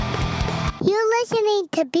listening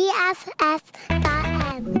to BFF.FM.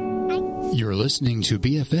 You're listening to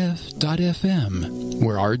BFF.FM,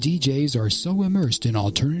 where our DJs are so immersed in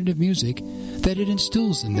alternative music that it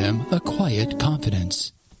instills in them a quiet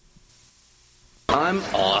confidence. I'm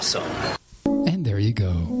awesome. And there you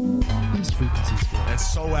go. Best frequencies for And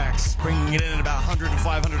SOAX, bringing it in at about 100 to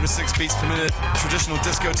 506 beats per minute. Traditional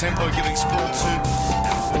disco tempo, giving sprawl to...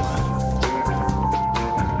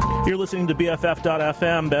 You're listening to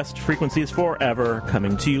BFF.FM, best frequencies forever,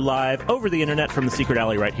 coming to you live over the internet from the Secret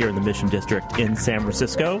Alley right here in the Mission District in San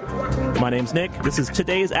Francisco. My name's Nick. This is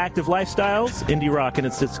today's Active Lifestyles, indie rock and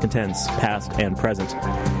its discontents, past and present.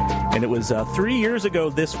 And it was 3 years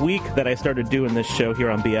ago this week that I started doing this show here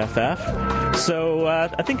on BFF. So I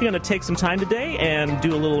think I'm going to take some time today and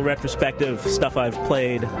do a little retrospective stuff I've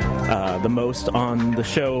played the most on the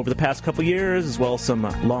show over the past couple years, as well as some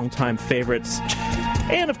longtime favorites.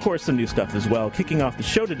 And, of course, some new stuff as well. Kicking off the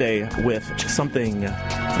show today with something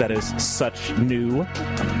that is such new.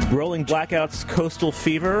 Rolling Blackout's Coastal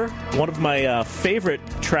Fever, one of my favorite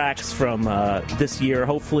tracks from this year.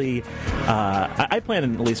 Hopefully, I plan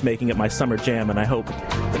on at least making it my summer jam, and I hope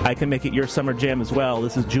I can make it your summer jam as well.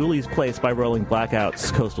 This is Julie's Place by Rolling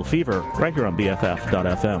Blackout's Coastal Fever, right here on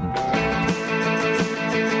BFF.FM.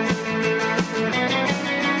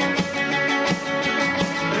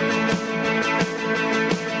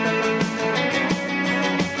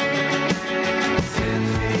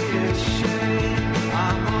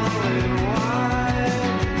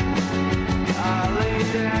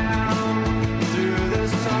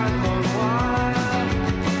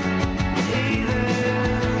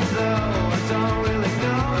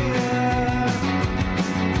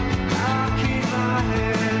 I'll keep my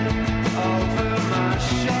head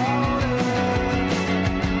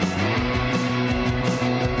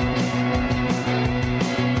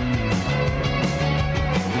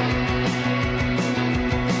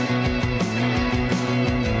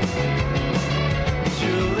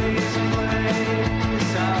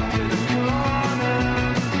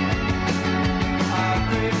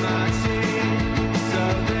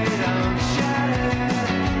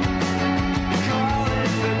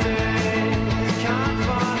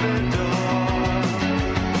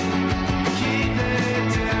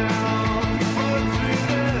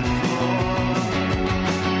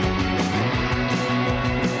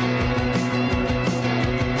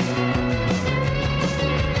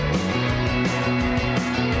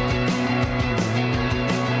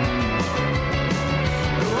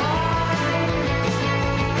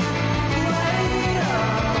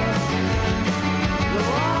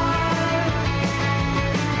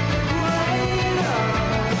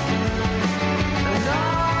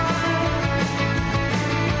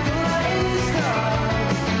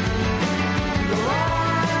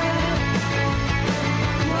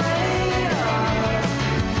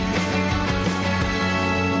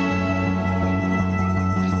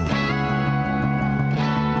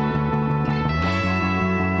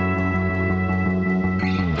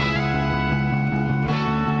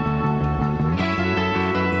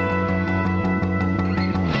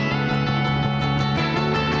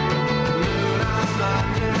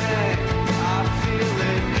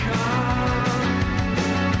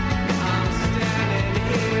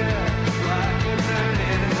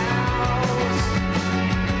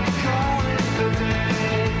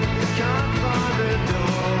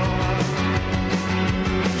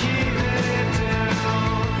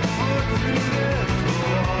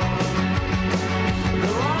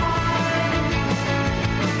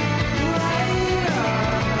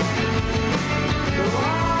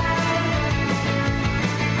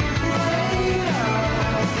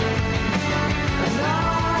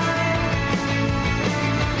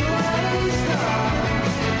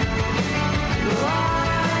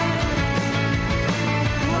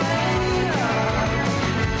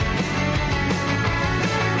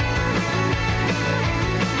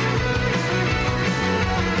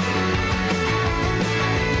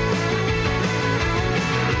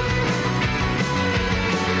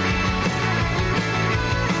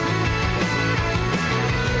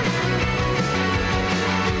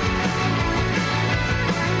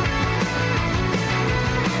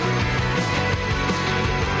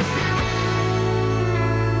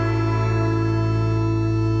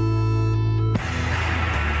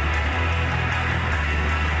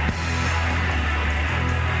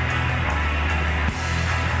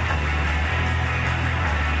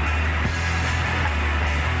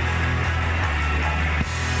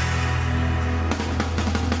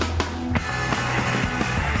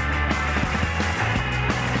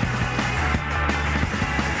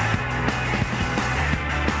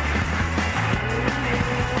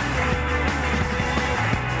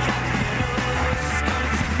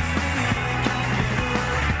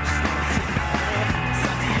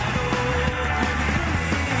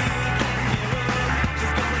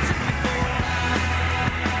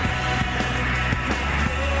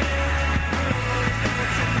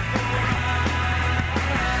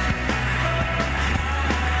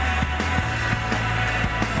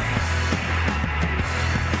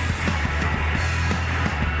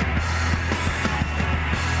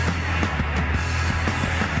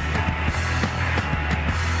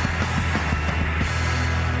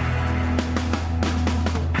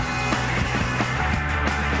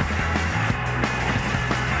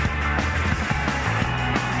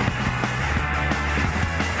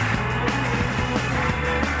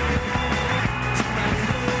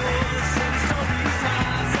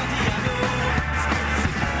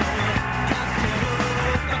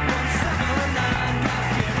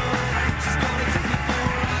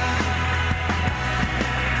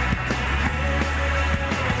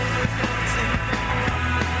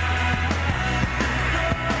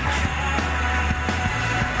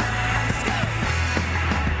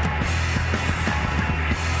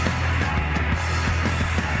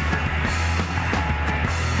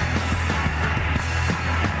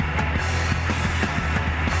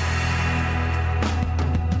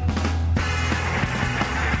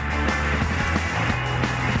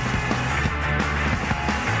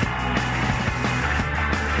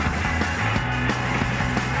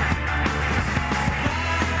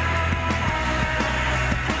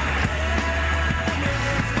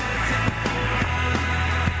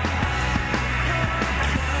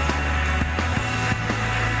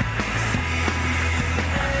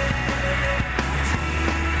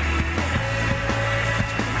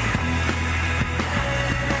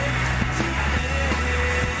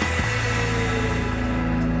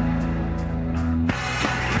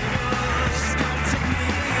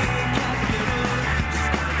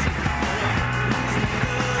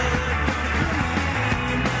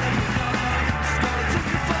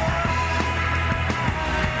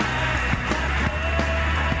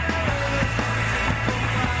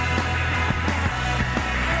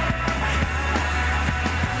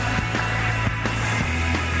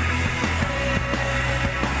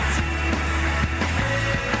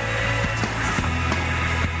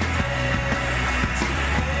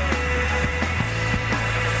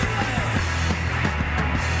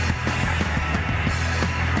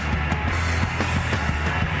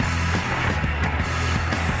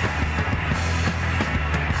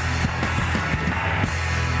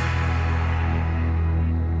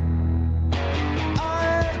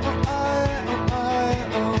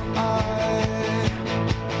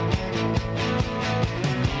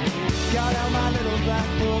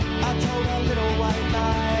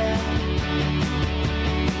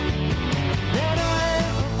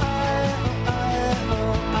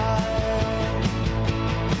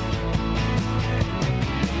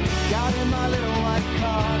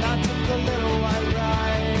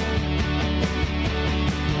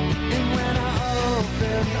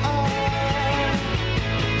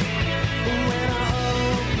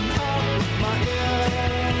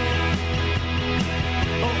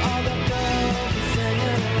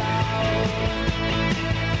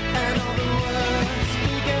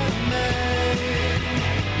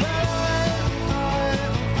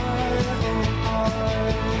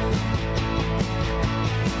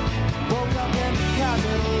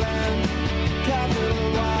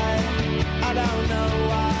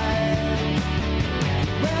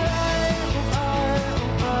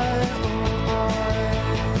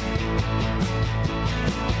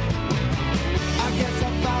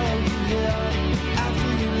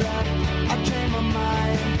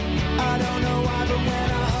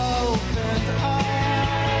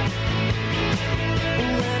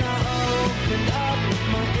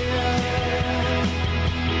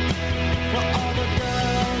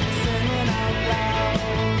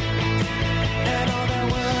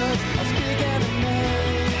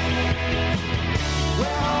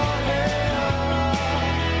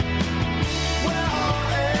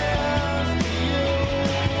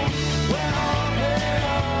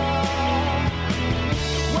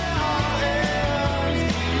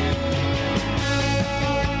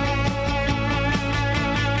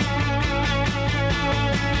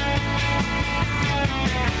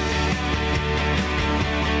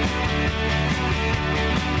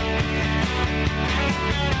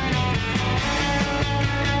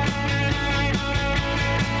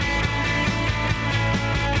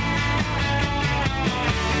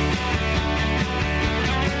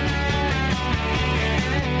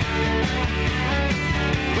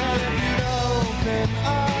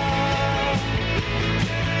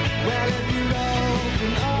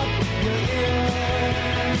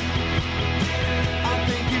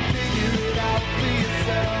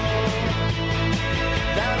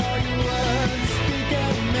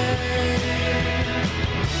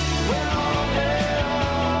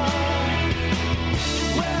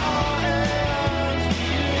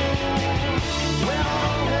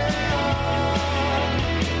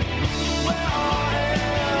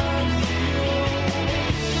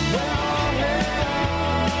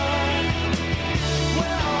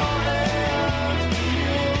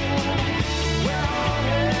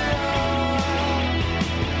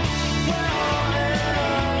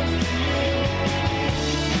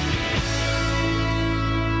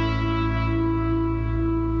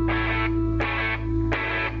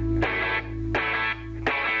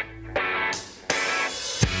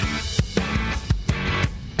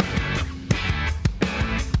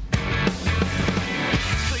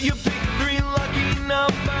you pick 3 lucky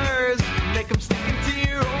numbers, make them stick until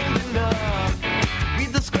you're old enough.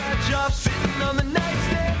 Read the scratch off sitting on the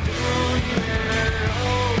nightstand on your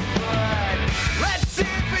old butt. Let's see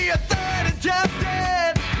it for your 3rd attempt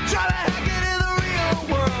and try to hack it in the real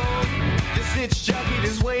world. The snitch jockey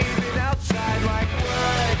is waving outside like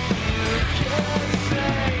what you can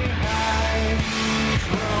say. Hi,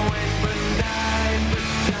 growing benign but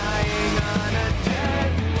dying on a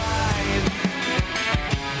deadline.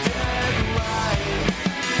 Deadline.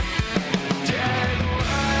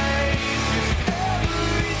 Deadline. Just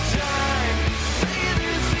every time you say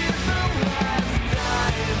this is the last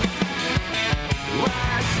time.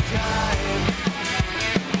 Last time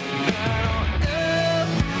that I'll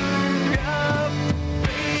ever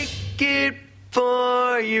fake it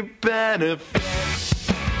for your benefit.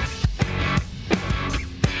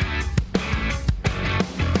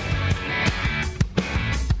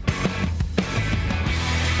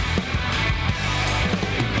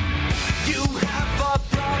 You have a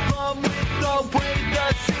problem with the way the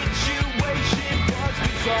situation was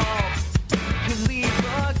resolved. You can leave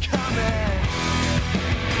a comment.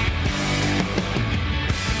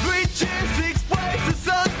 3 cheers, 6 places a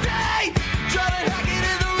day. Try to hack it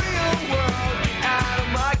in the real world. Get out of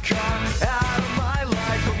my car, out of my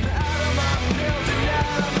life. I'm out of my pills and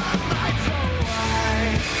out of my life. So I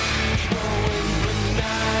going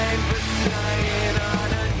benign but dying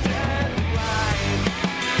on a deadline.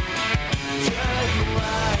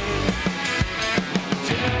 Deadline.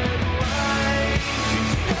 Deadline.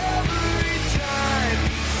 Every time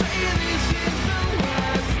you say this is the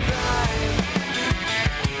last time.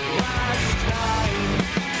 Last time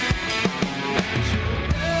that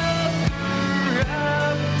you'll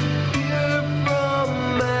ever hear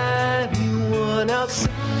from anyone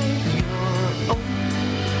outside your own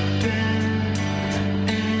bed.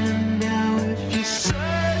 And now if you're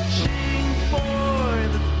searching for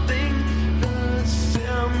the thing, the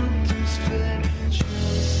symptoms fit,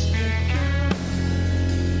 just look up.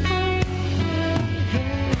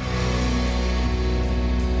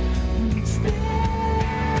 It's there.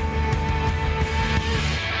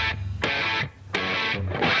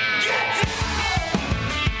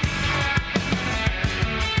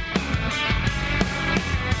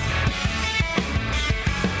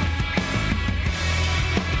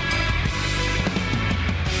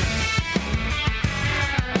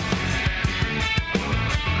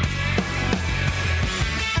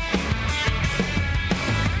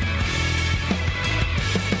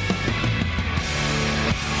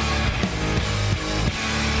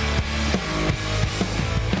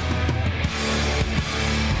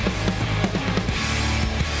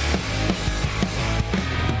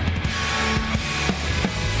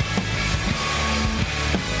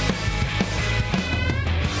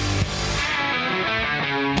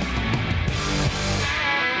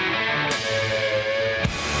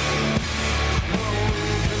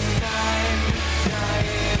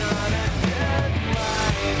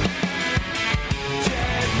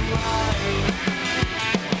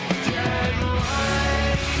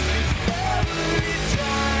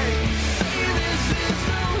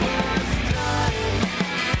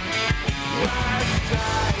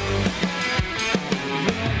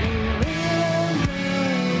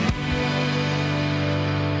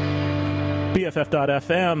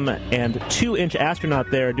 BFF.FM and 2-Inch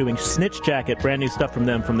Astronaut there doing Snitch Jacket, brand new stuff from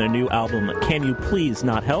them from their new album, Can You Please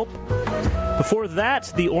Not Help? Before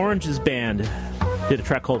that, the Oranges Band did a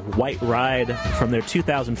track called White Ride from their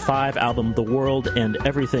 2005 album, The World and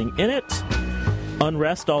Everything in It.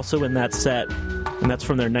 Unrest also in that set, and that's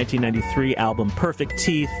from their 1993 album, Perfect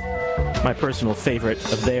Teeth, my personal favorite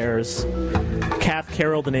of theirs. Kath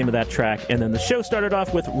Carroll, the name of that track. And then the show started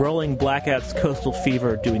off with Rolling Blackouts Coastal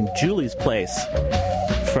Fever doing Julie's Place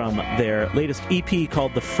from their latest EP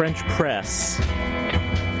called The French Press.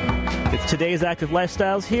 It's today's Active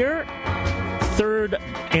Lifestyles here. 3rd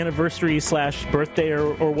anniversary / birthday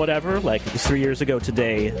or whatever. Like it was 3 years ago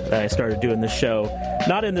today that I started doing this show.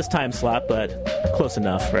 Not in this time slot, but close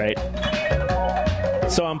enough, right?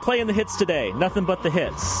 So I'm playing the hits today. Nothing but the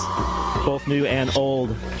hits. Both new and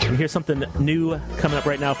old. And here's something new coming up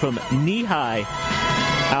right now from Knee High.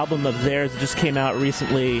 Album of theirs that just came out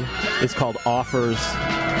recently is called Offers.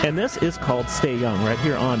 And this is called Stay Young right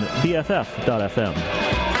here on BFF.FM.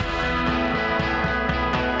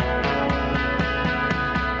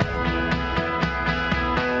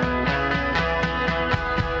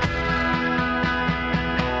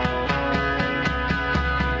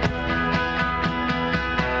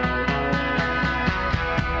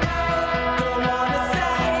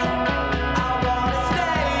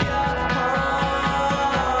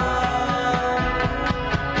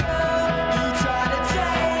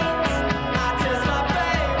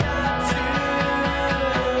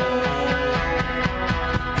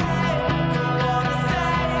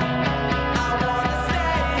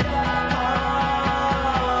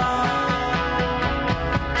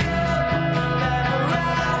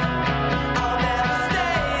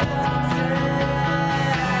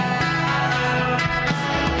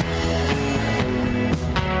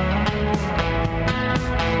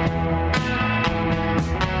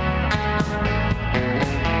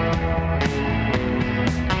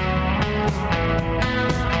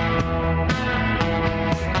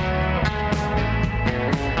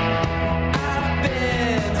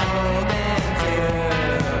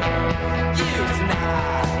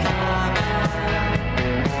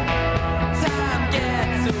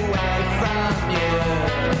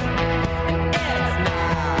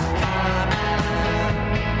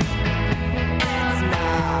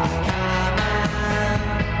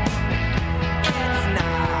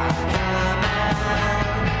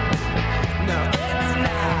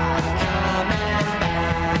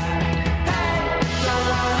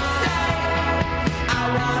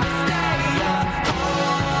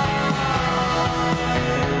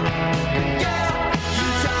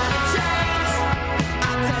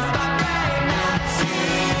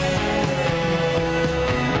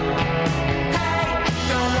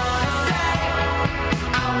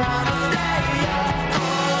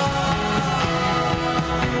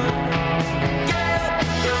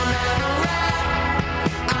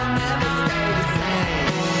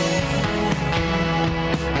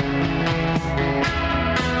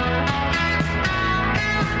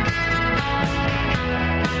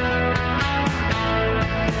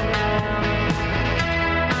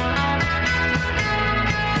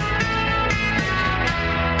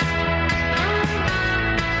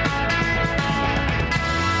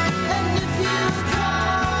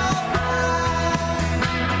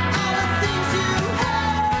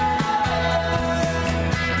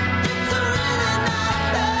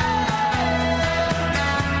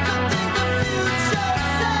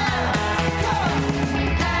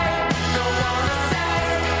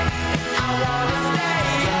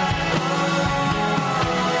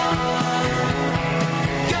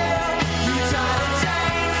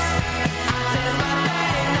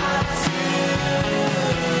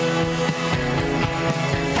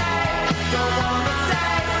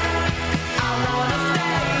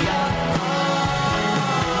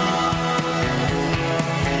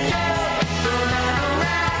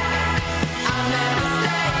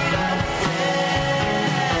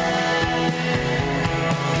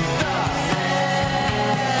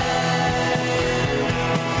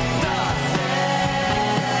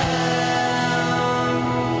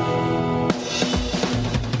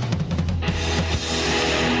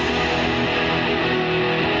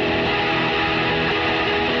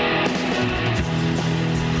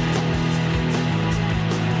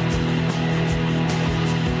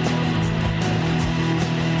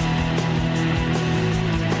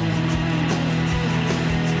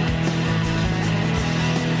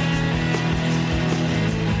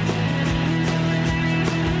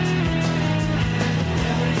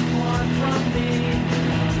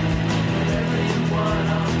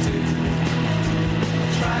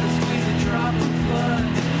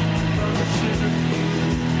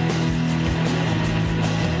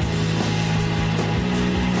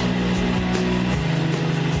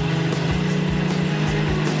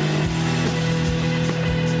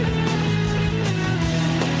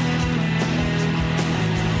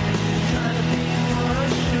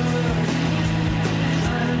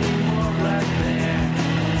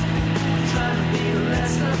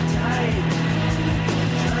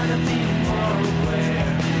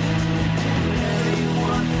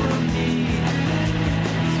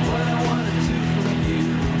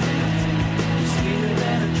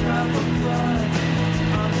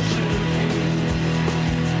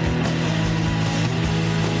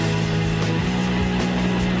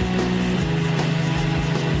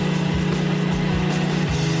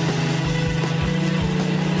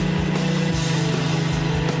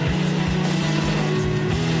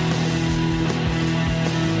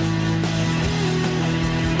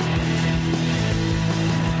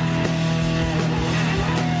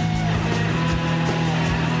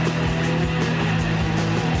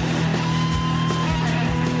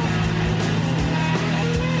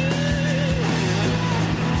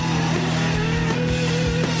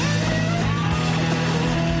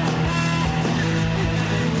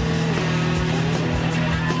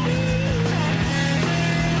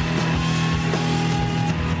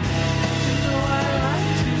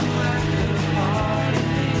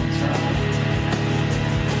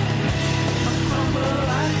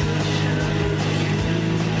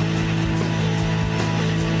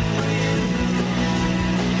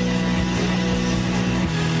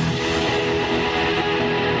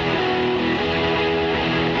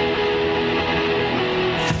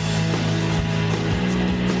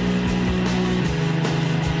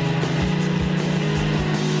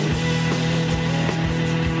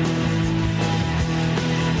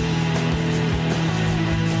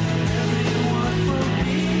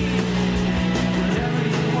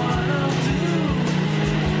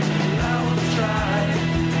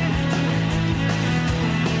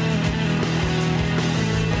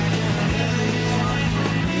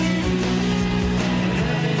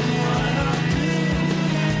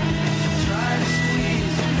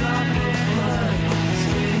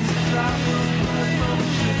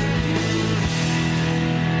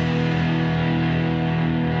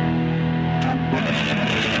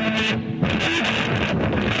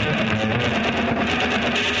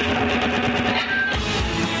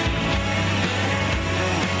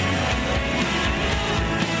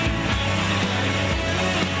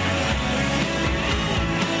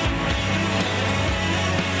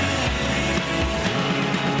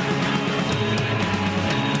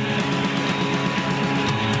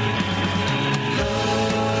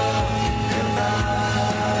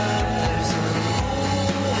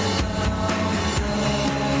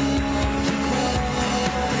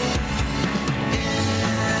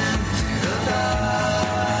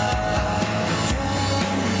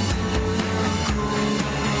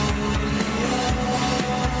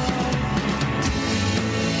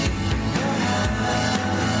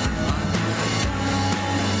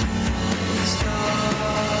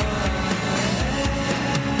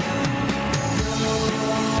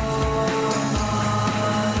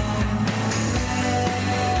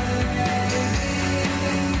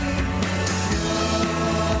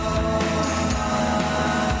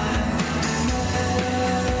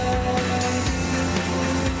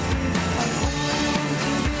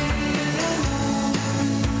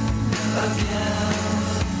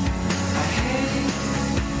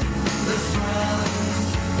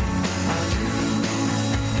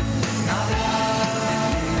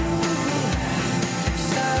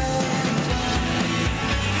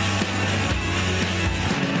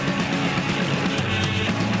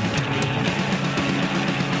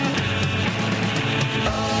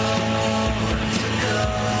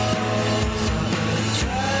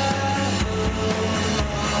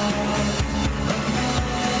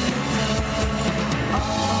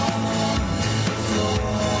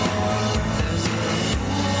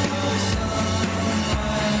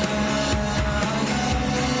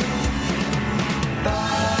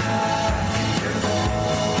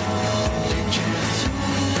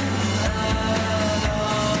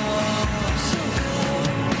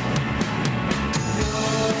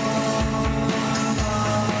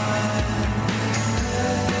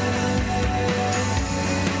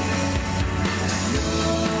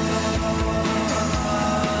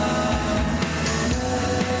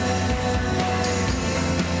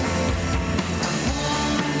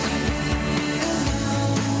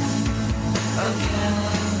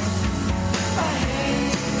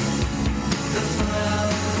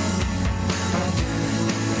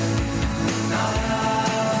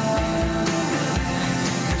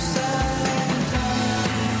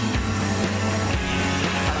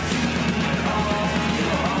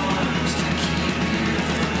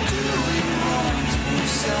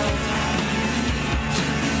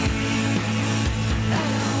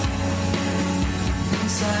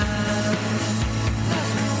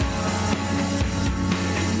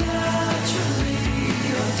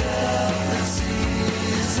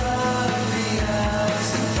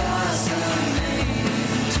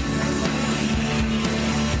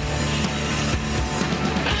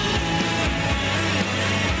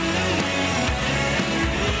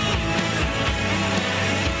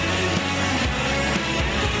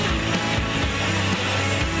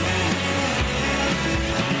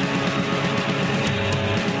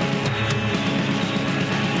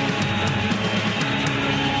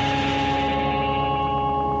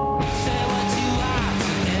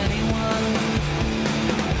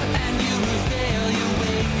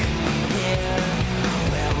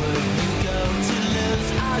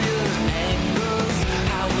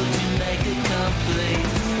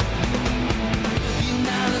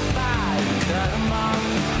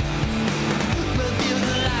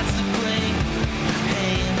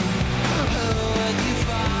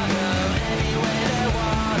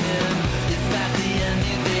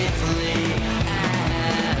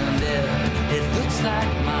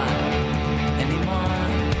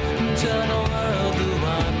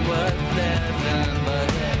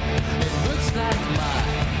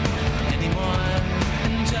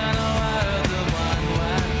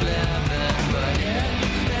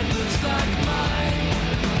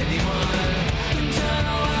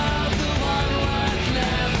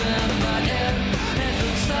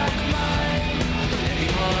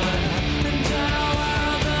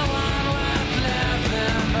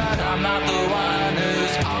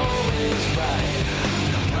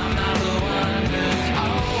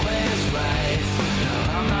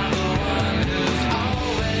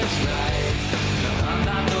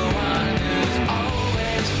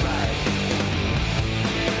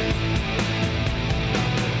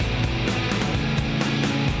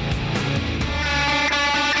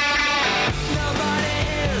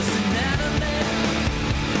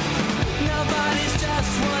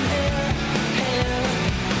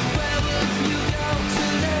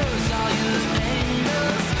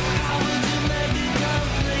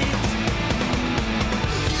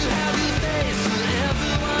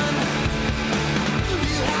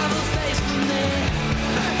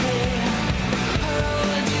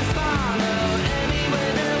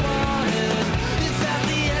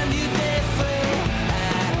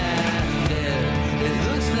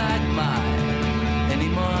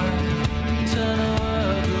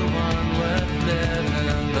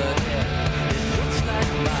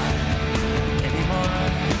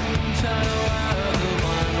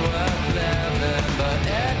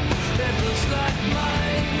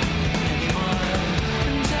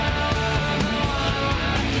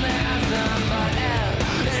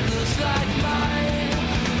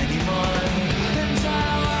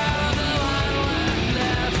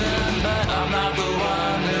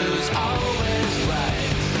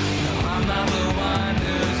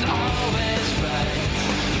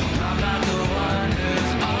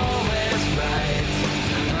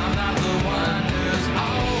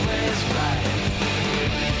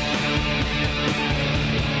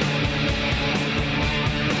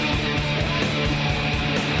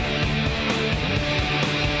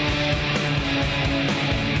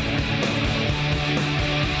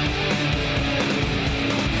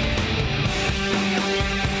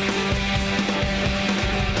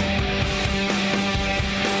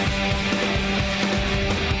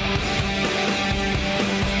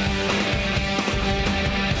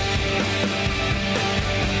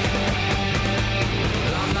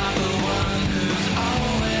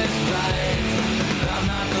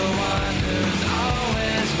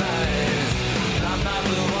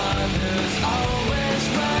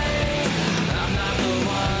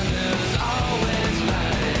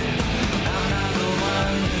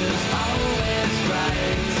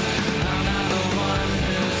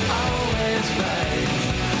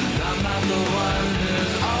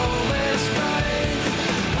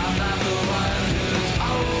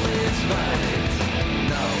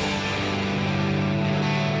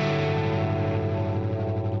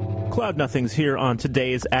 Cloud Nothings here on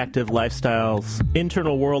today's Active Lifestyles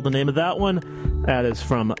Internal World. The name of that one, that is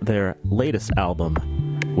from their latest album,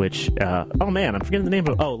 which, oh man, I'm forgetting the name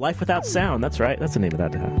of it. Oh, Life Without Sound. That's right. That's the name of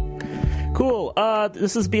that. Cool.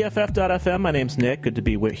 This is BFF.FM. My name's Nick. Good to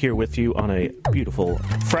be here with you on a beautiful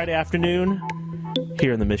Friday afternoon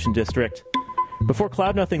here in the Mission District. Before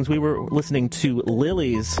Cloud Nothings, we were listening to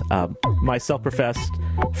Lilies, my self-professed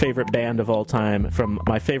favorite band of all time, from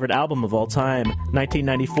my favorite album of all time,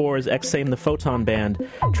 1994's Exame the Photon Band,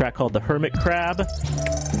 a track called The Hermit Crab.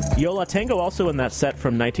 Yo La Tengo also in that set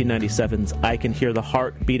from 1997's I Can Hear the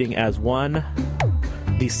Heart Beating as One.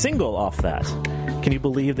 The single off that Can you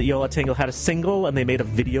believe that Yo La Tengo had a single and they made a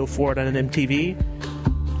video for it on an MTV?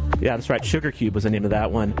 Yeah, that's right. Sugar Cube was the name of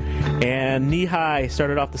that one. And Knee High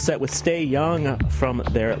started off the set with Stay Young from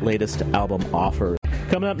their latest album, Offer.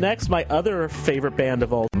 Coming up next, my other favorite band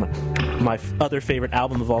of all my other favorite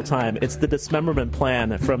album of all time. It's the Dismemberment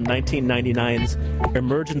Plan from 1999's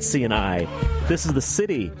Emergency and I. This is The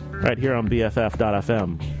City, right here on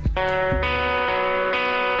BFF.FM.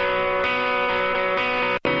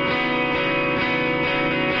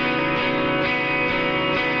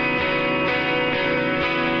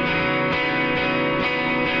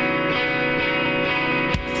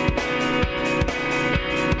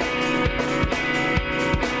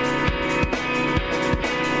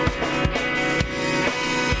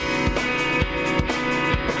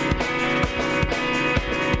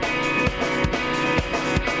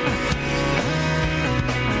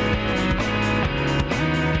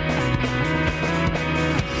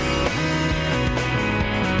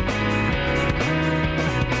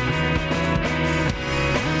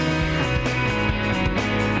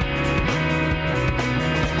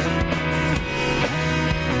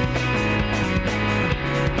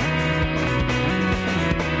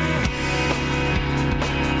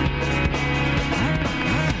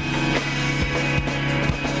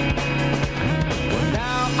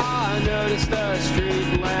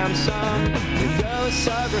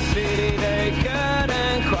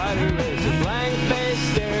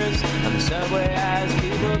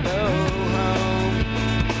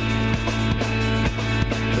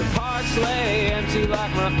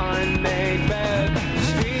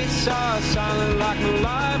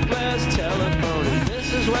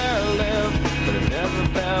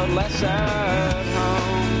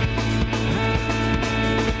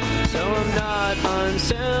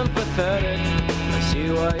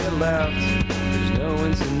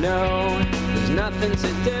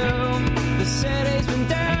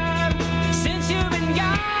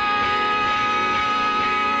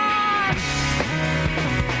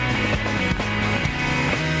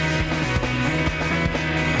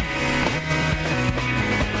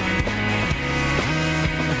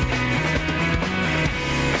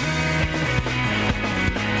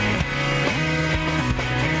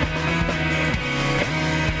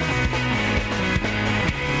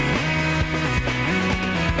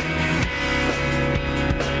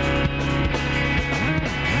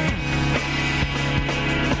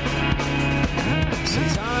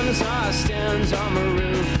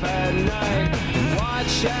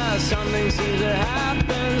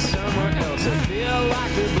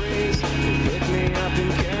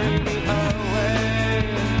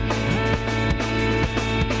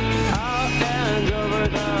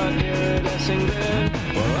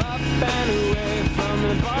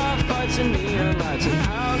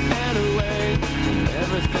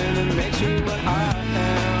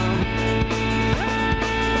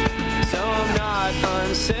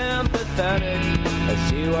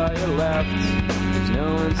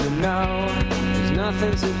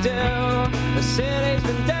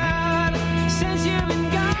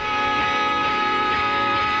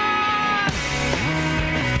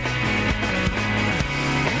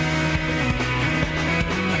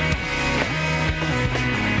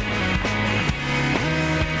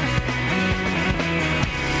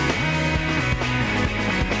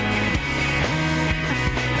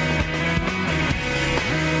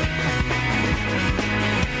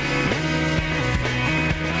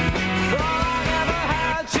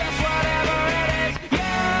 Just whatever it is,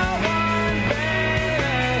 yeah.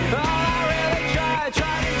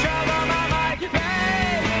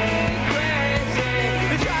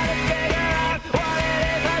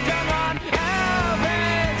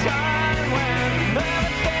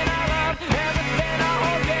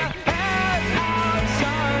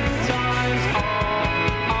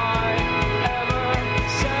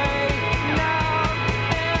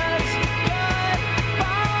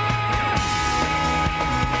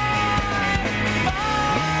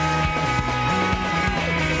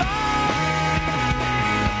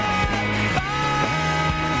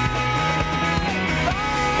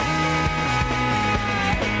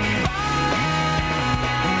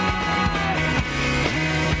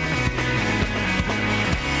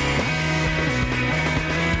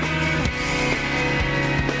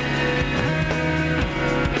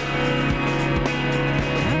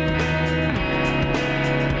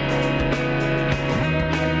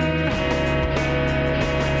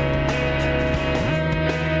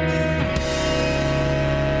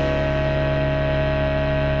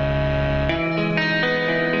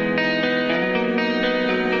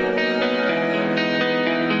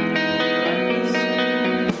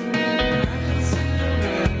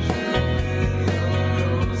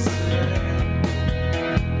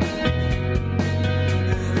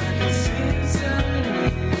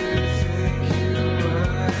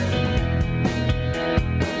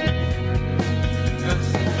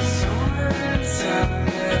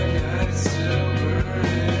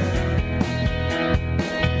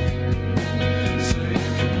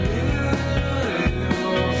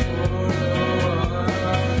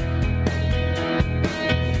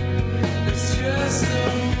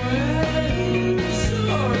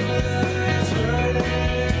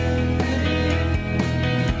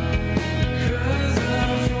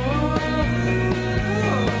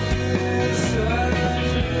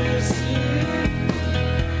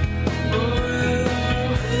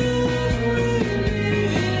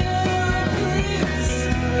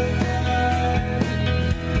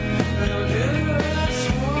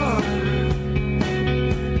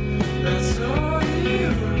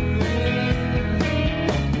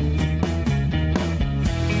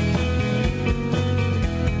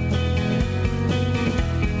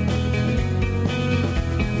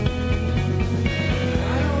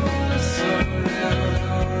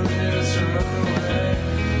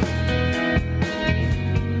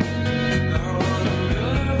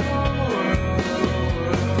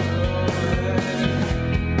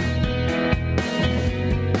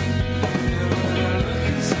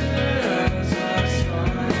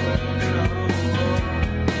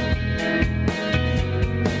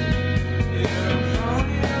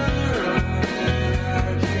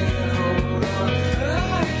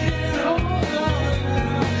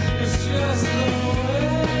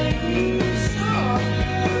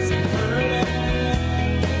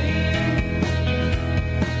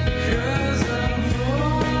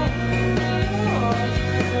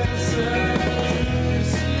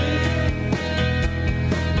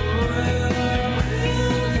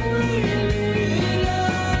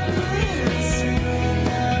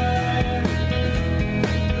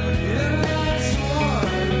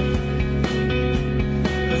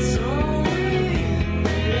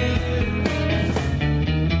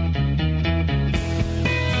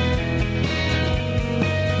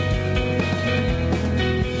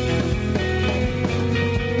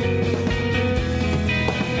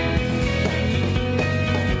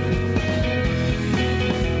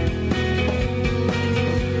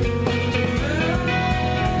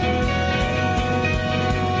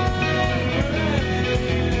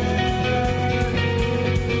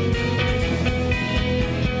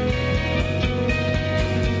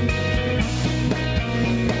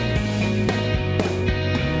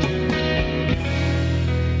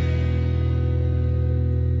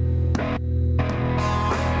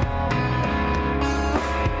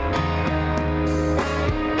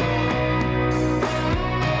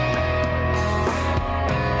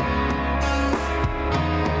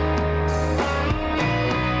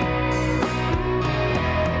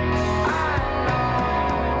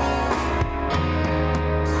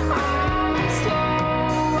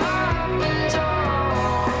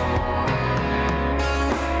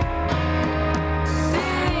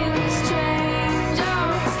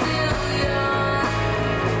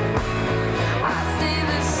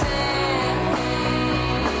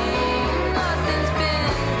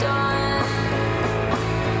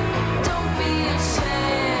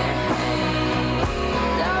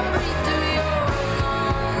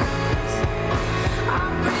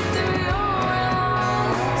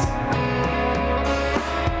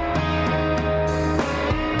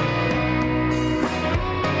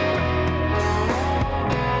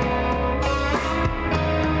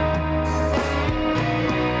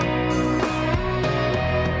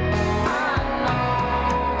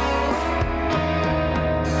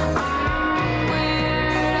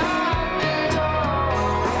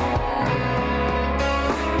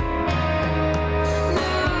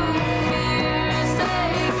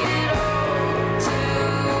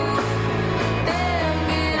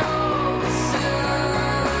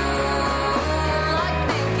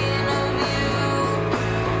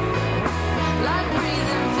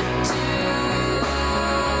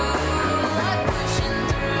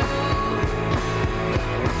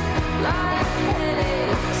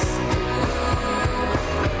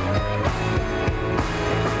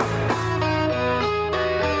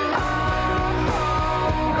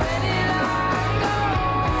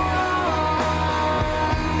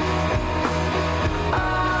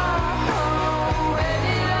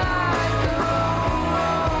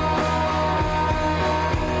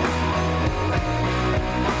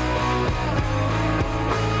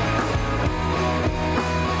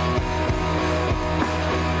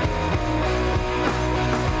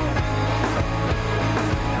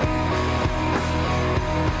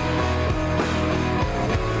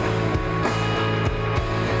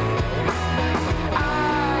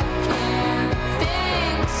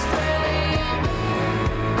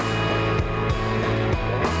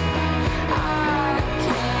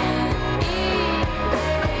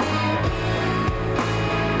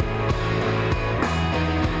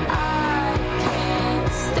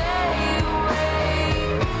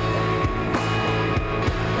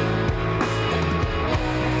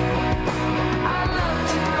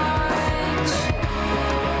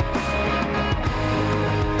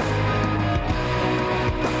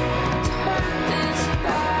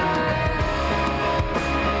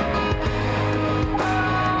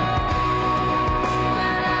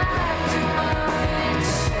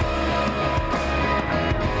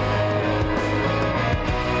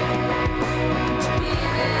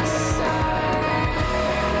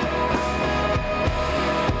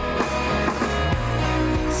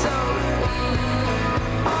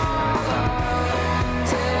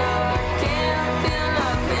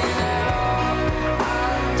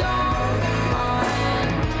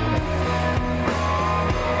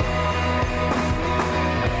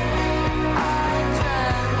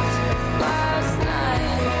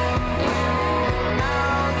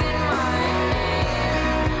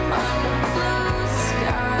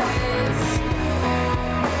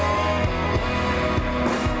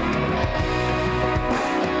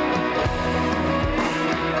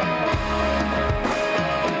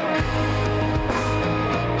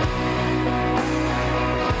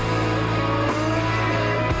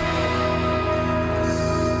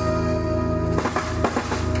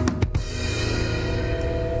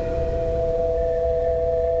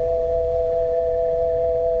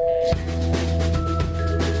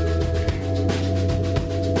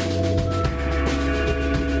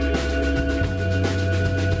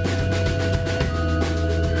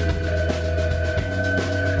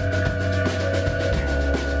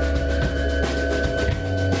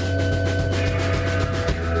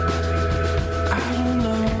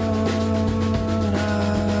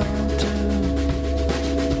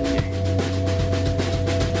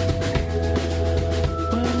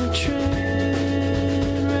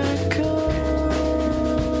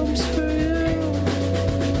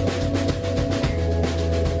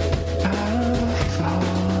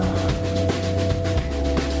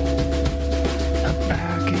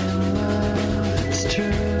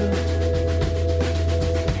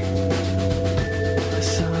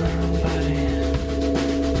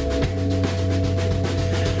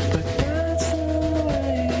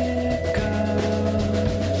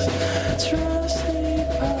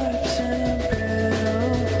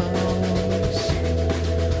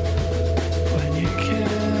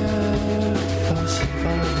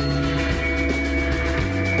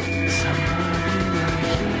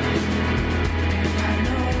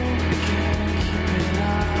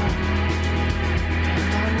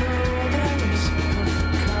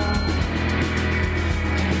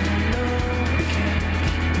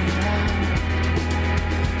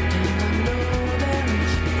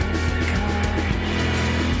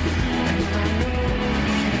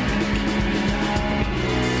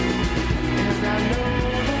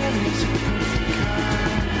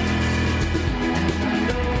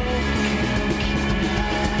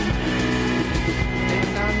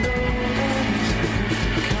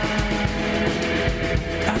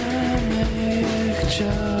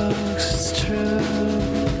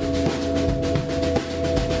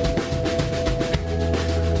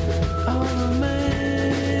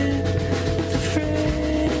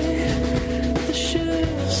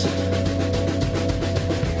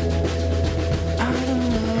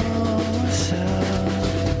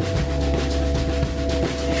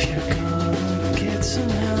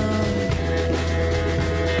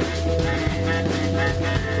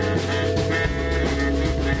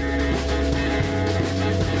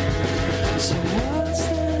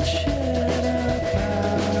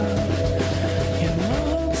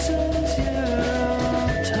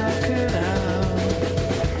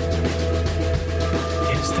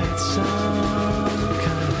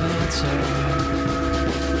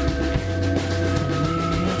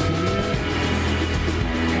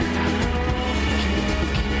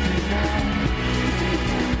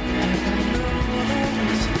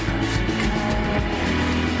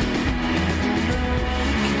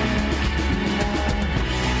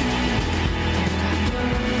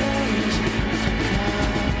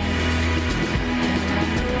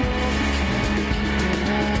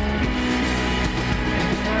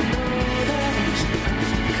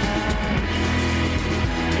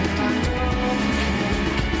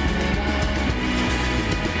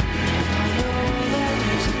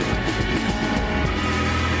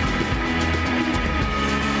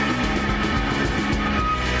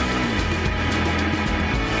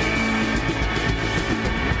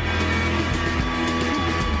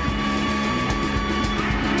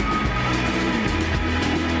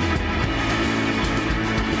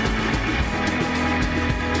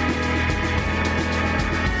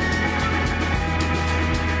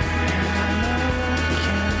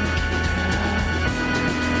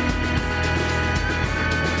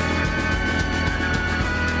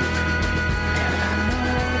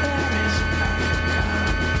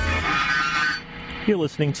 You're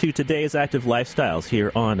listening to Today's Active Lifestyles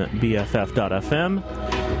here on BFF.FM.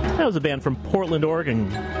 That was a band from Portland, Oregon,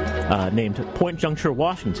 named Point Juncture,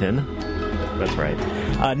 Washington. That's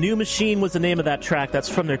right. New Machine was the name of that track. That's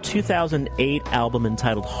from their 2008 album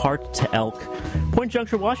entitled Heart to Elk. Point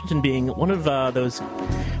Juncture, Washington being one of those,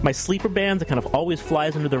 my sleeper bands that kind of always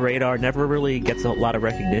flies under the radar, never really gets a lot of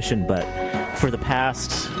recognition, but for the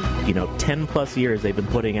past, 10 plus years, they've been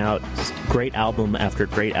putting out great album after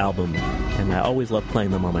great album, and I always love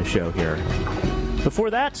playing them on my show here. Before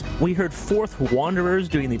that, we heard Fourth Wanderers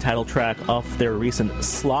doing the title track off their recent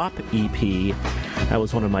Slop EP. That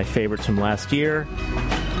was one of my favorites from last year.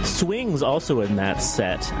 Swings also in that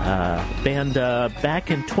set. Band back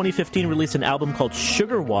in 2015 released an album called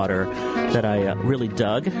Sugar Water that I really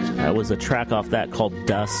dug. That was a track off that called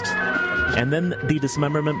Dust. And then the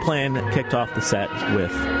Dismemberment Plan kicked off the set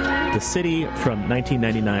with The City from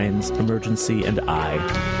 1999's Emergency and I.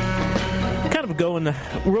 Kind of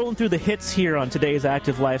rolling through the hits here on today's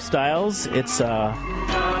Active Lifestyles. It's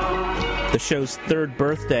the show's third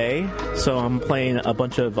birthday, so I'm playing a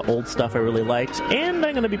bunch of old stuff I really liked, and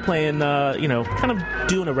I'm going to be playing, kind of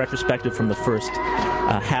doing a retrospective from the first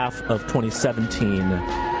half of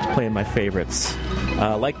 2017, playing my favorites.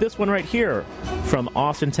 Like this one right here from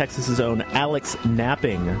Austin, Texas's own Alex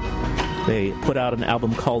Napping. They put out an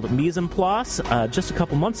album called Mise en Place just a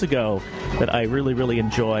couple months ago that I really, really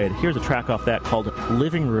enjoyed. Here's a track off that called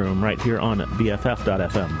Living Room right here on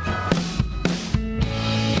BFF.FM.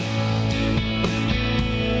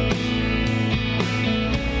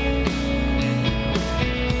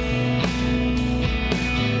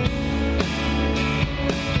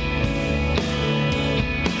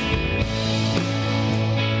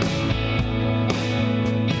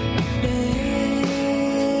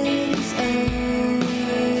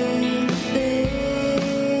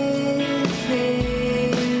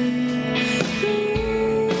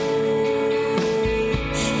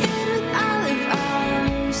 There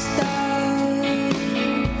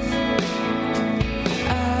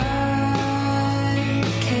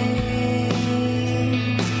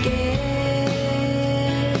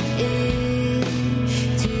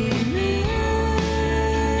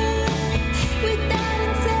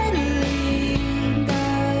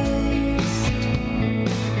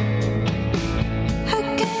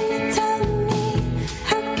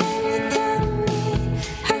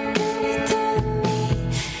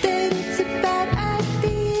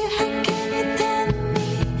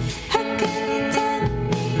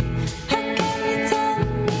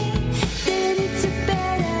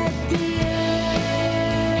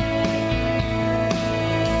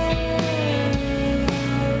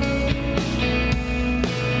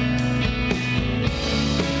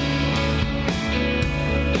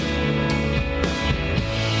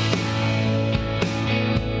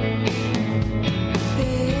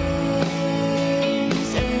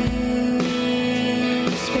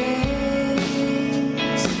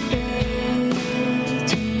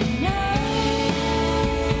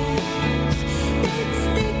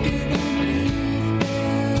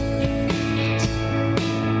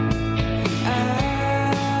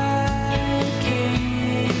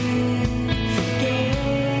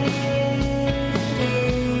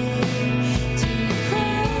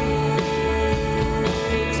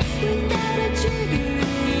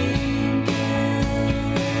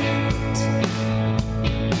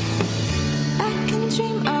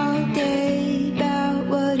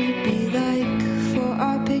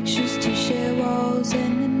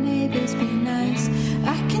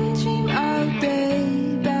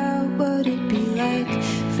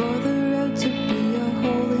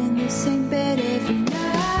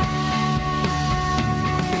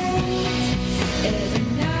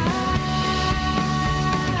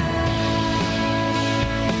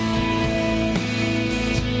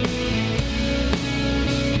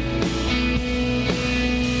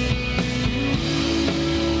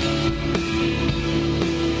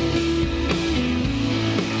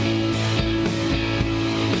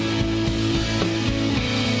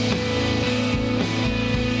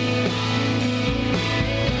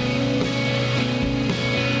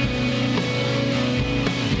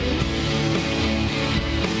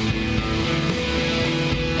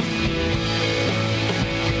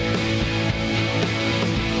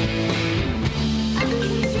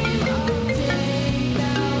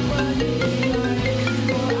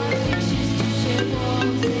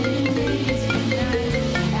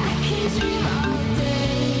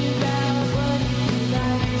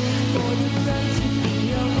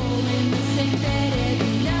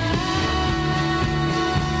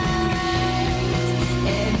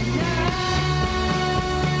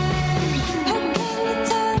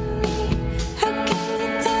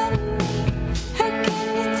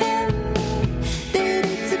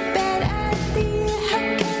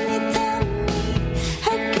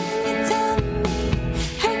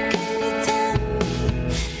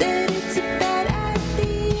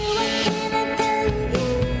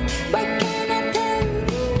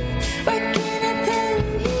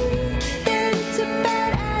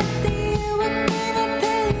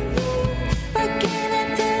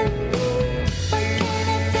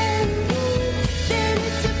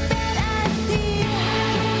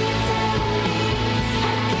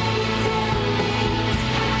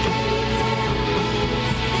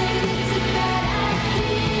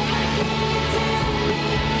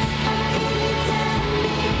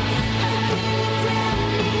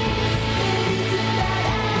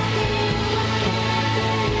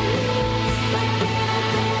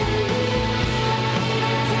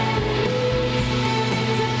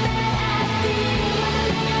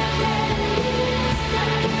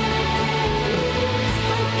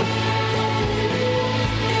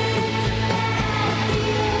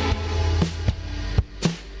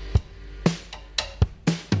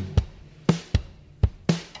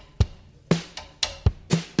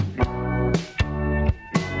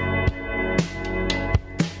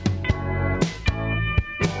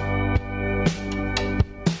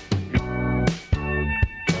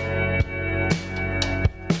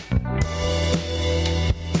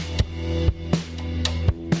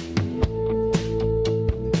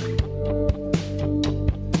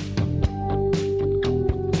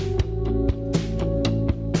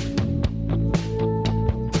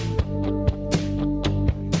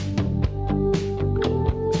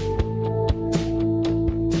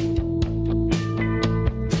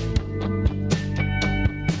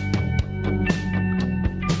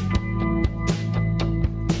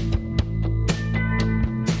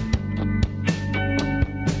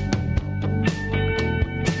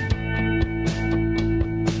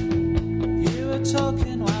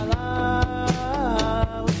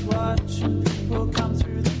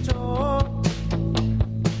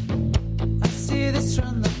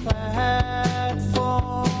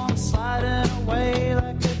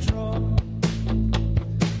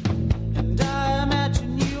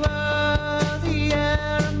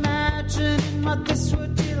what this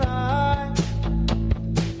would be like.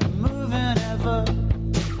 I'm moving ever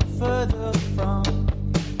further from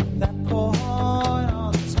that point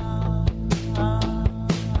all the time.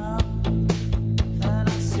 And I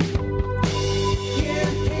see you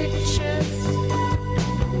pictures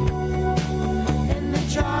in the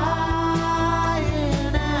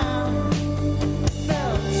drying out.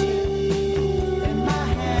 Felt you in my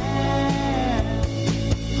hand.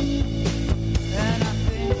 And I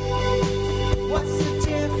think, what's the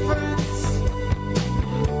difference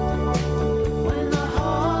when the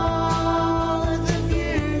whole of the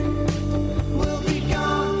view will be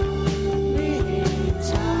gone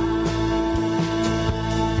meantime?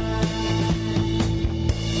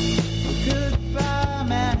 Goodbye,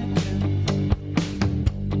 mannequin.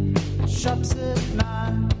 Shops at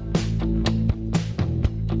night.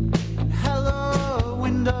 And hello,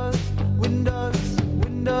 windows, windows,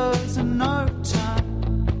 windows, and no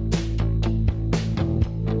time.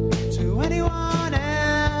 To anyone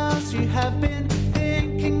else, you have been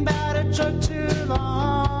thinking about a joke too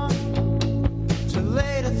long. To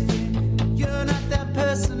later think you're not that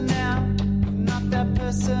person now. You're not that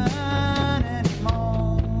person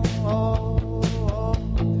anymore.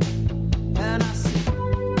 And I see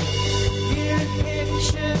you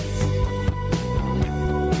pictures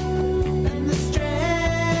and the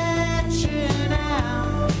stretching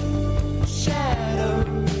out shadow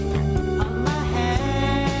on my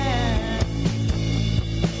hand.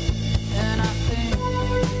 And I think,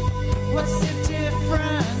 what's the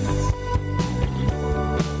difference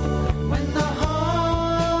when the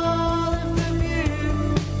whole of the view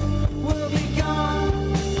will be gone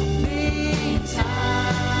meantime?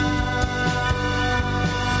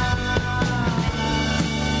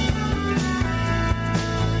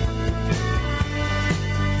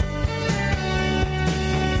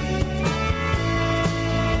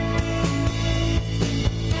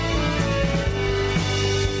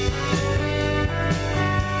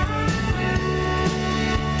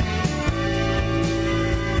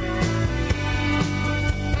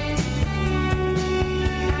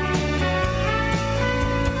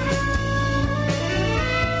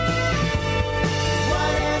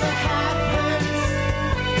 Whatever happens,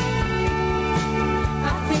 I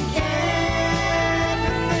think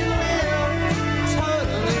everything will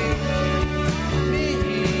totally be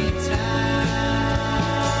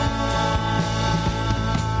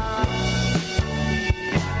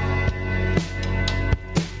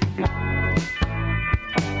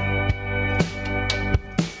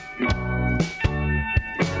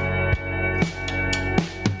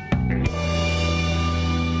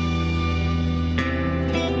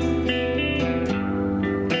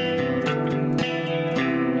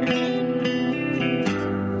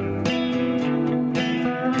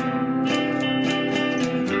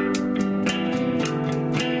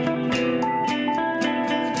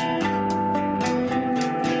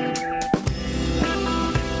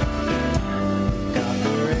got the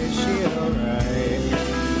ratio right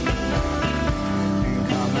and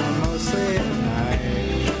come out mostly at night.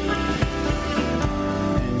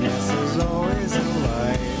 And yes, there's always a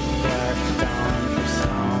light left on for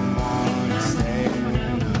someone to stay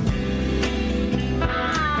in.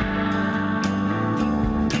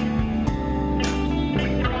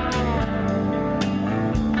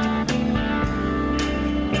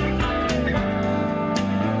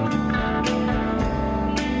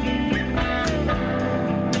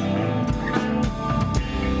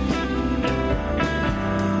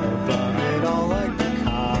 Above it all like the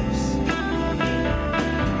cops.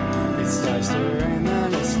 It starts to rain,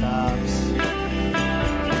 then it stops.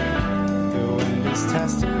 The wind is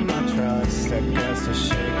testing my trust. I guess it's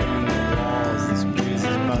shaking the walls. This breeze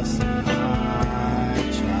is busting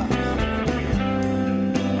my chops.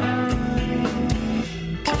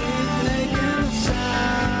 Keep making a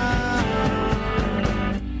sound.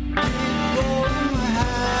 Keep rolling my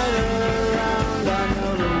head around. I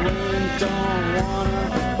know the wind don't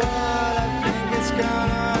wanna, but I think it's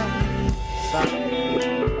gonna stop.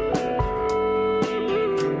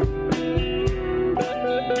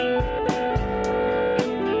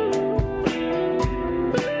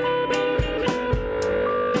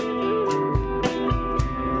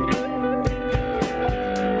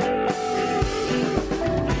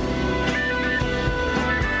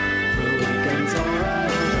 The weekend's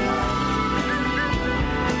alright.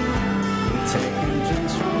 I'm taking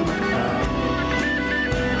drinks from the cup.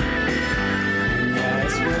 And yeah,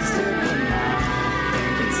 it's wasted but not.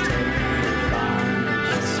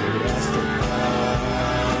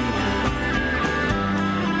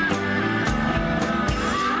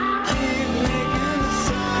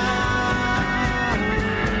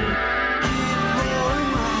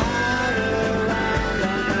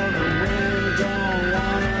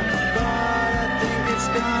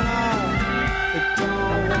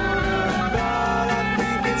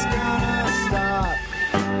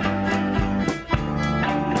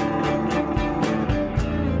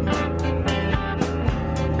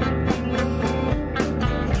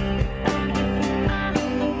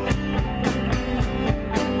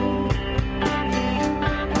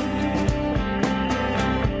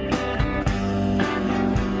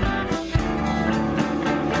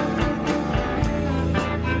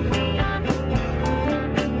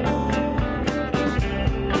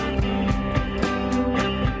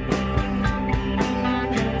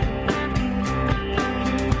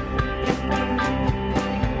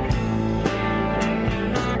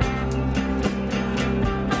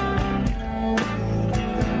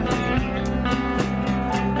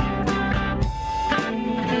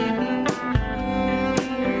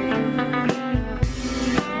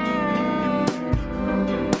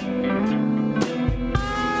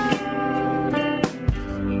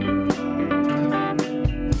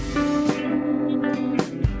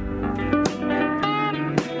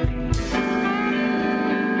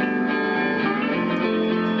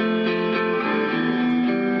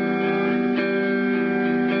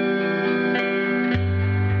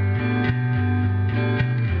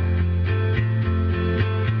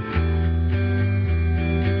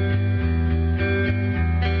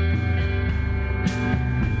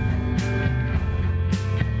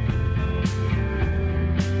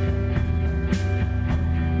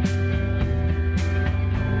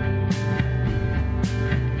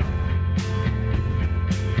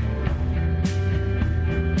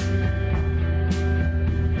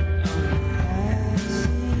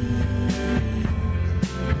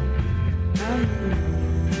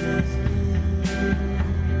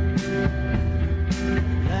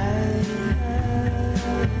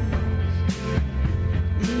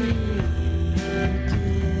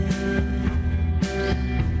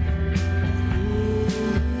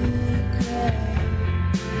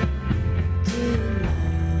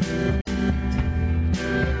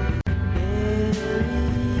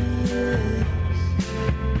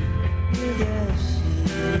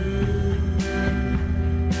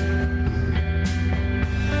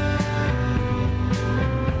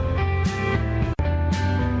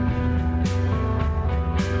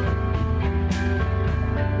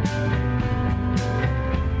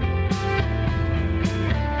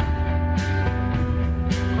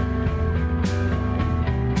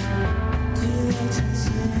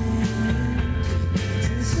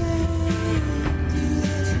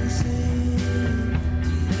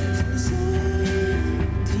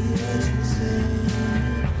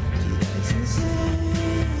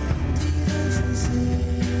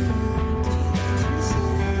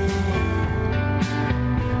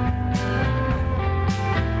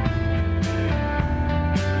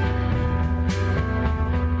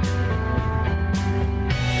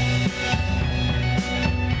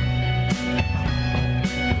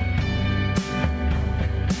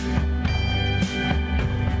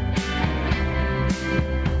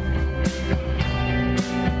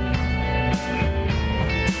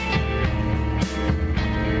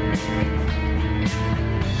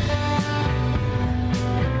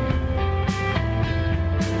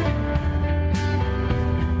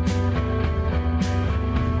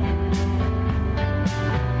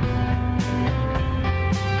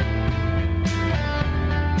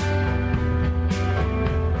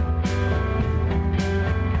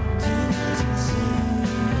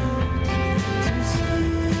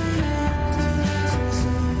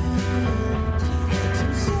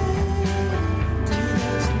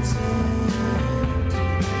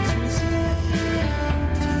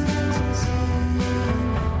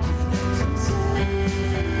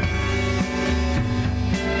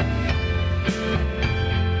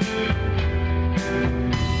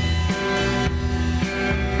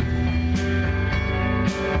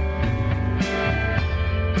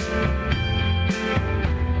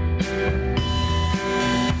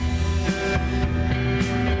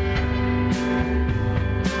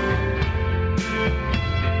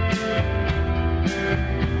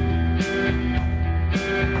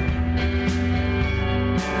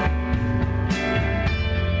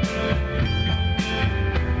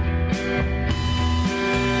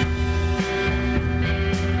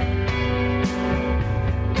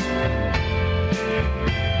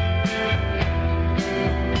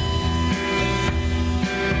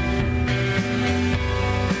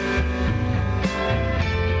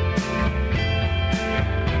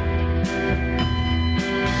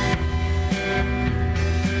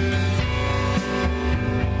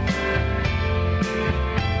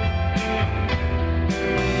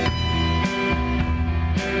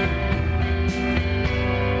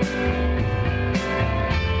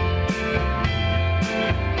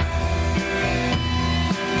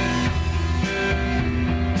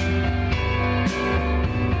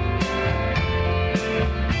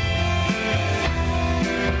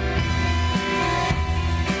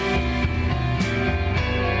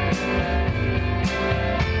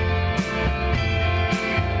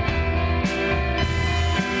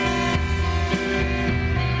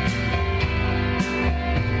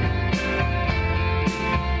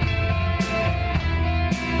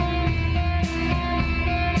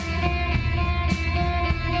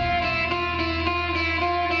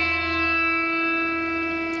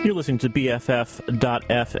 You're listening to BFF.FM.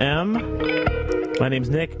 My name's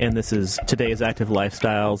Nick, and this is Today's Active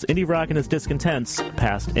Lifestyles, indie rock and its discontents,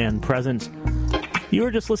 past and present. You were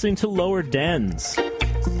just listening to Lower Dens.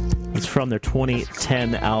 It's from their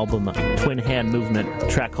 2010 album, Twin Hand Movement, a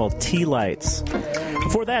track called Tea Lights.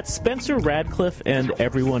 Before that, Spencer Radcliffe and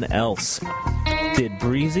Everyone Else did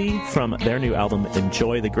Breezy from their new album,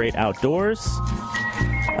 Enjoy the Great Outdoors.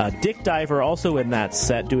 Dick Diver also in that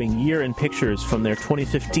set, doing Year in Pictures from their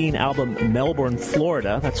 2015 album Melbourne,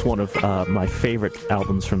 Florida. That's one of my favorite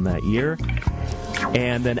albums from that year.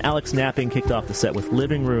 And then Alex Napping kicked off the set with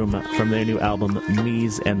Living Room from their new album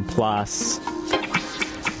Mise en Place.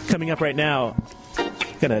 Coming up right now,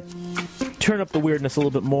 gonna turn up the weirdness a little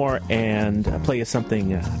bit more and play you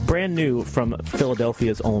something brand new from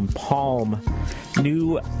Philadelphia's own Palm.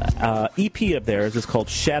 New EP of theirs is called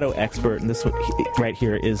Shadow Expert, and this one right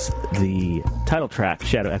here is the title track,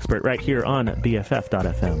 Shadow Expert, right here on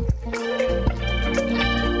BFF.FM.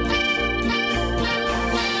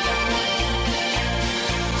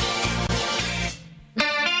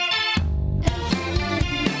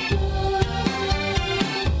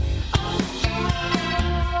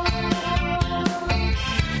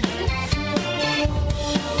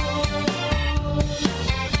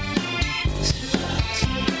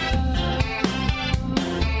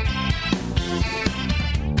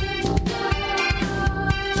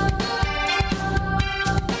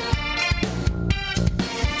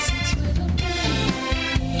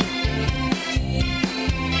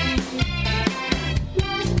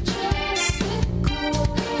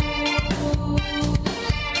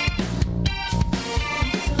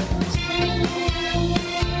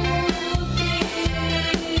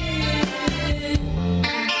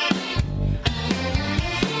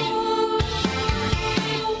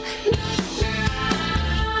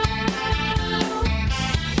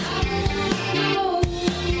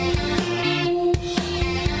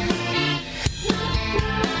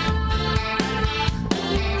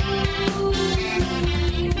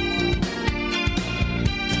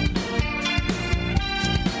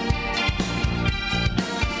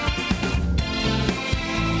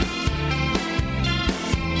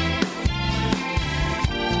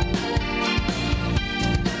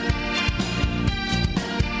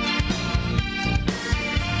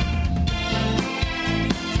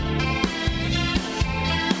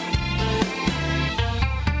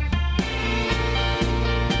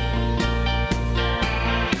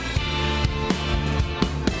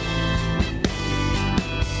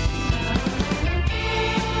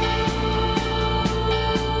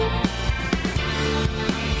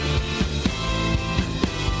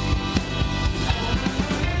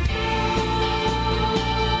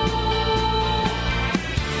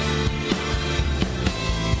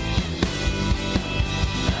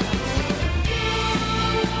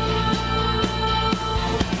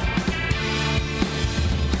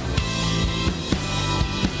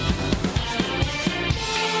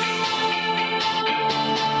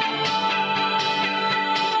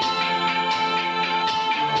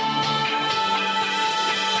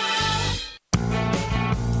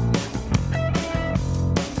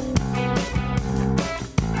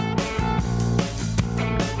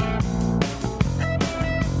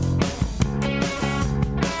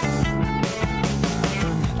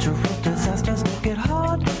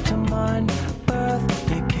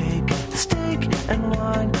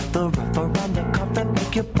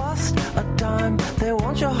 lost a dime. They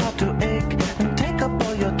want your heart to ache and take up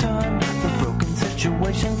all your time. The broken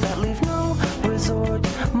situations that leave no resort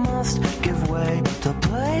must give way to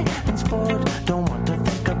play and sport. Don't want to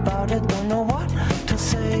think about it, don't know what to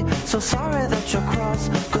say. So sorry that you're cross.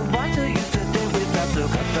 Goodbye to you today. We've got to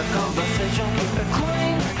cut the conversation, keep it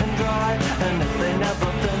clean and dry. And if they never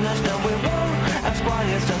finish, then we won't ask why.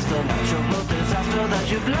 It's just a natural disaster that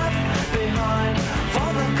you've left behind. For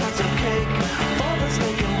the cuts of cake, for the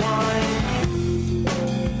steak and wine.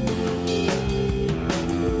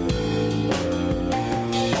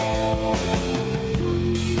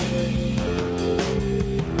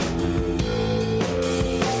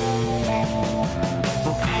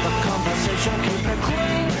 We'll cut the conversation, keep it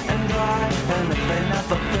clean and dry. And if they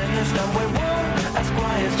never finish, then we won't ask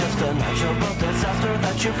why. It's just a natural disaster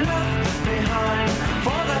that you've left behind.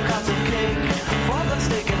 For the cuts of cake, for the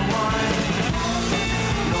steak and wine.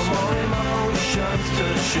 No more emotions to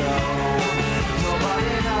show.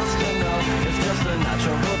 Nobody has to know. It's just a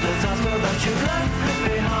natural disaster that you've left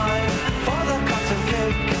behind. For the cuts of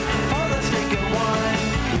cake, for the steak and wine.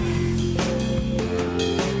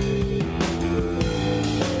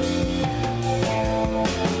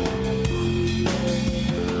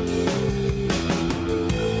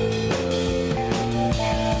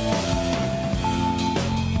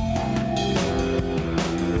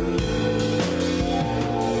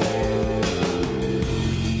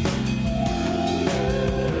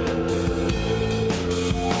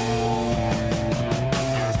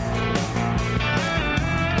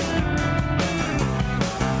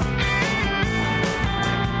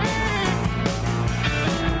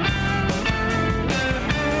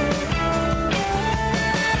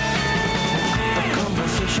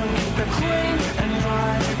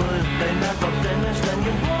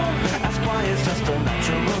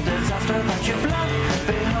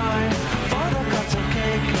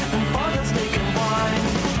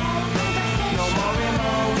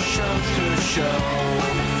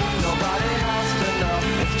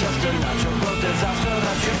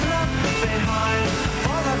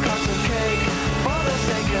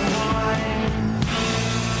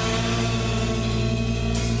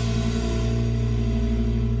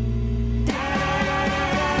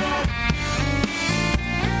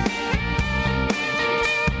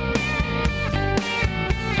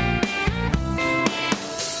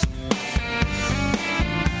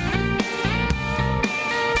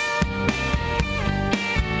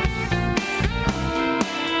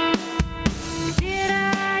 Did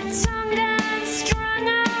our tongue dance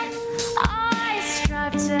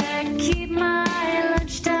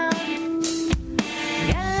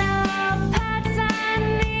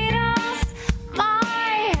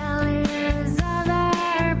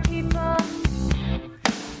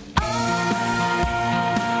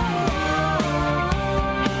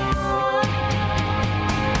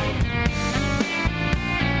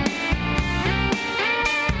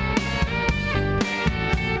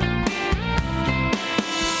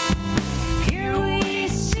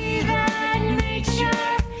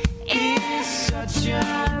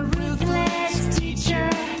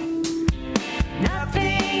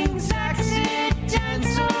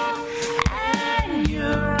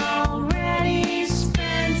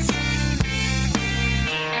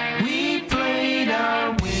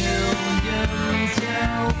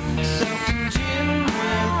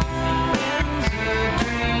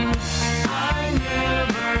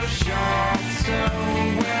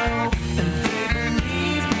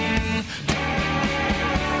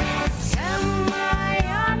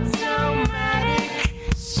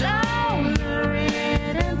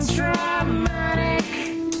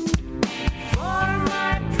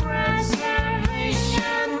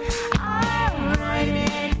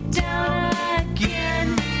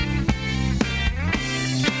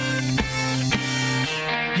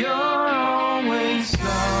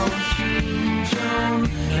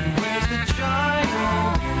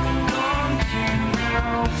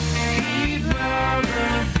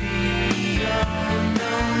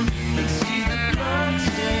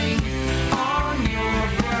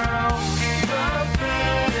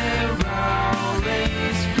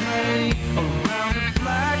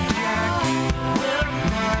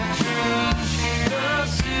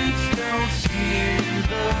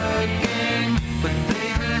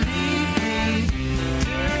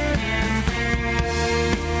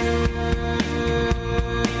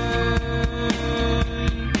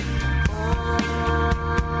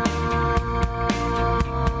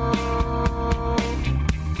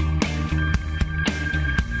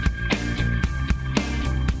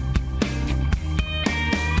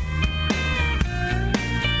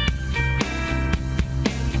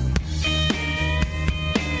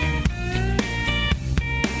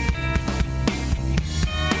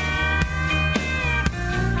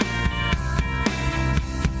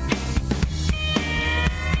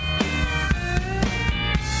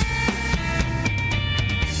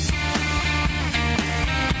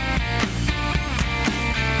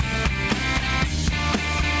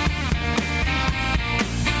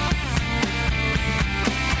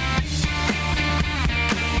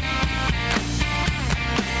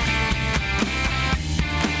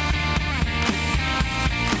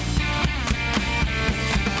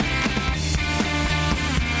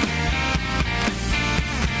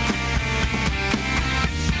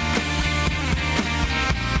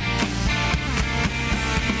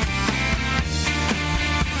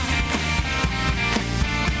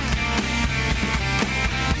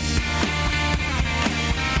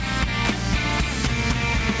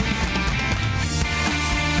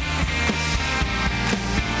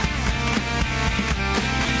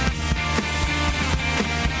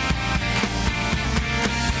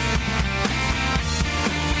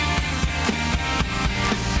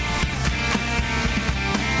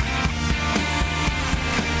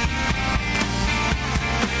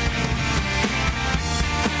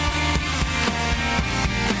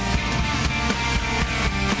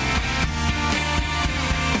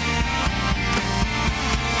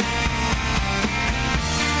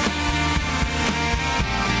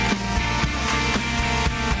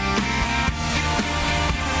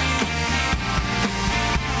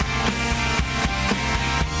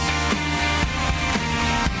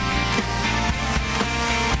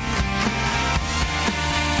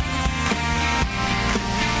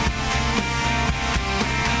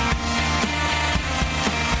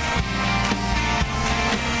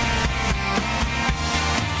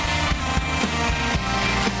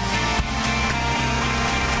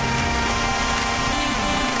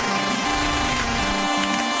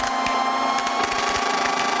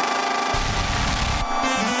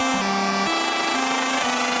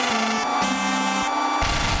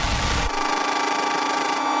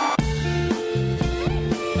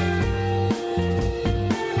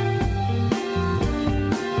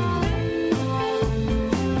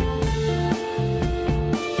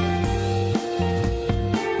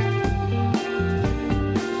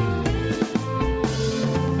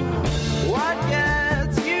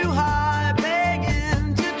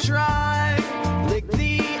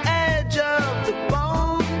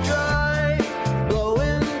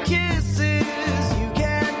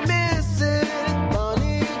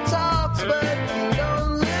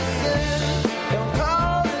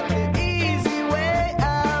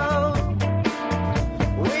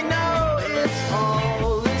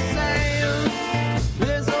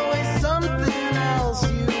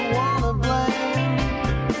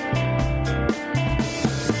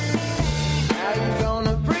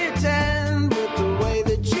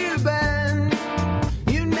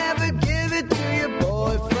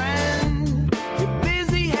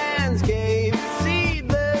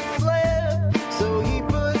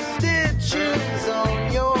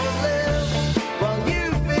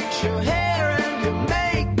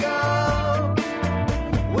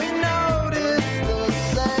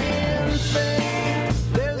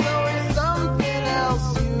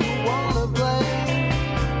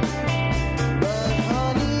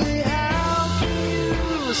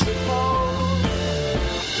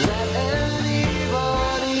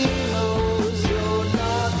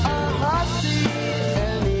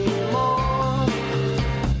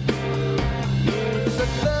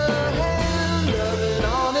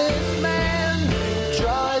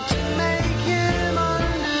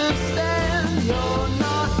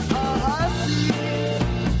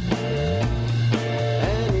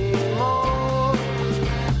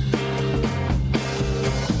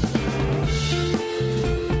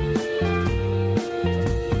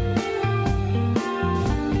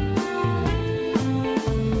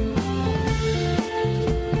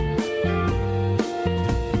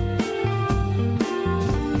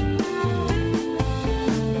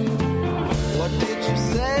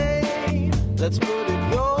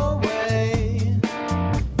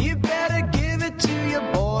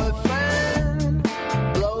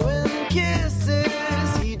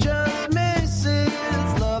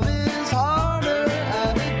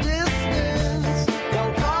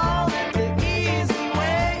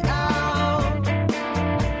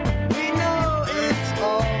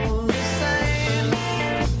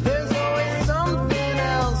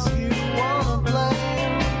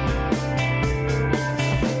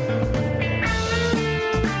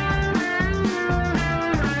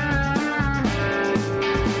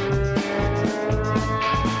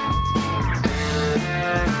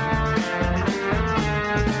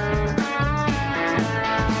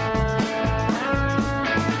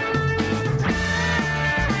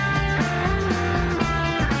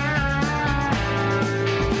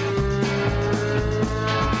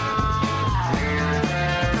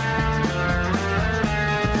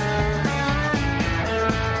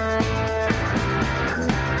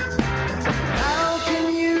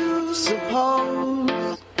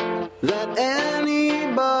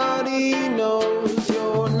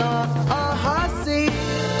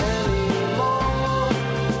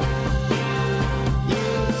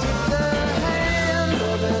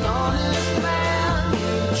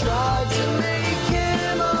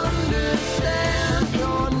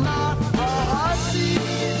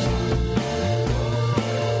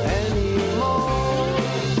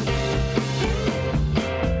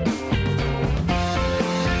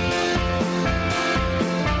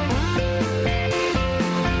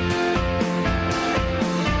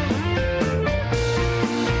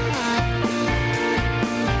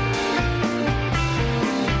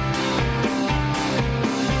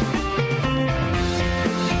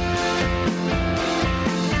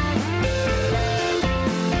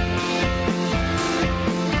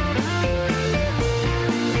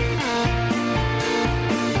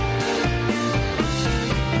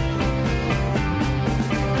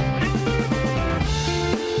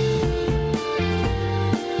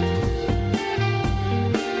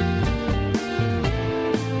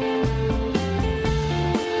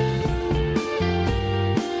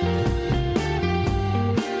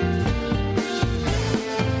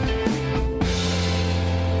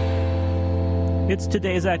It's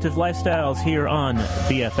today's Active Lifestyles here on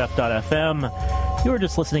BFF.FM. You were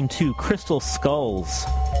just listening to Crystal Skulls,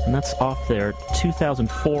 and that's off their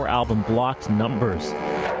 2004 album Blocked Numbers,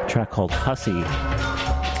 a track called Hussy.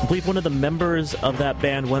 I believe one of the members of that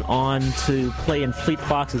band went on to play in Fleet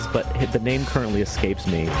Foxes, but the name currently escapes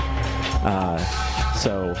me.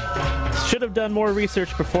 So, should have done more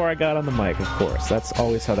research before I got on the mic, of course. That's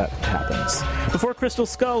always how that happens. Before Crystal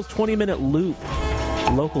Skulls, 20-minute loop.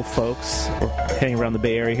 Local folks hanging around the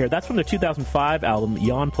Bay Area here. That's from their 2005 album,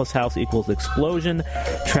 Yawn Plus House Equals Explosion,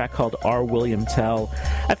 track called R. William Tell.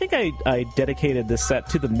 I think I dedicated this set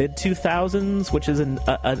to the mid-2000s, which is an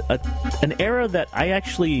era that I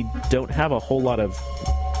actually don't have a whole lot of,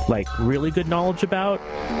 like, really good knowledge about.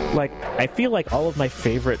 Like, I feel like all of my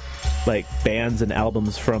favorite, like, bands and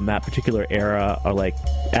albums from that particular era are, like,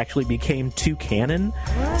 actually became too canon,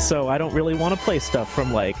 so I don't really want to play stuff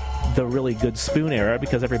from, like, the really good Spoon era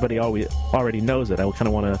because everybody already knows it. I kind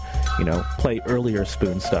of want to, play earlier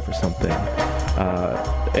Spoon stuff or something.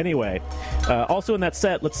 Anyway, also in that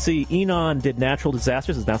set, let's see, Enon did Natural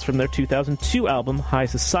Disasters, and that's from their 2002 album, High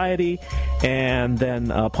Society, and then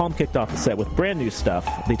Palm kicked off the set with brand new stuff,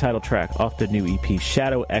 the title track off the new EP,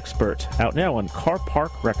 Shadow Expert, out now on Car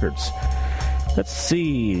Park Records. Let's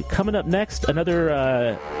see, coming up next,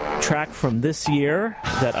 another track from this year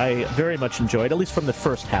that I very much enjoyed, at least from the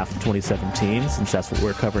first half of 2017, since that's what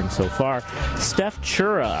we're covering so far. Steph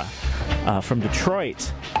Chura from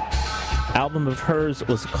Detroit. Album of hers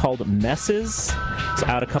was called Messes. It's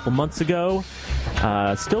out a couple months ago.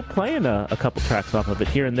 Still playing a couple tracks off of it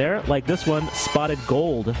here and there, like this one, Spotted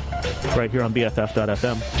Gold, right here on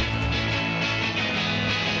BFF.FM.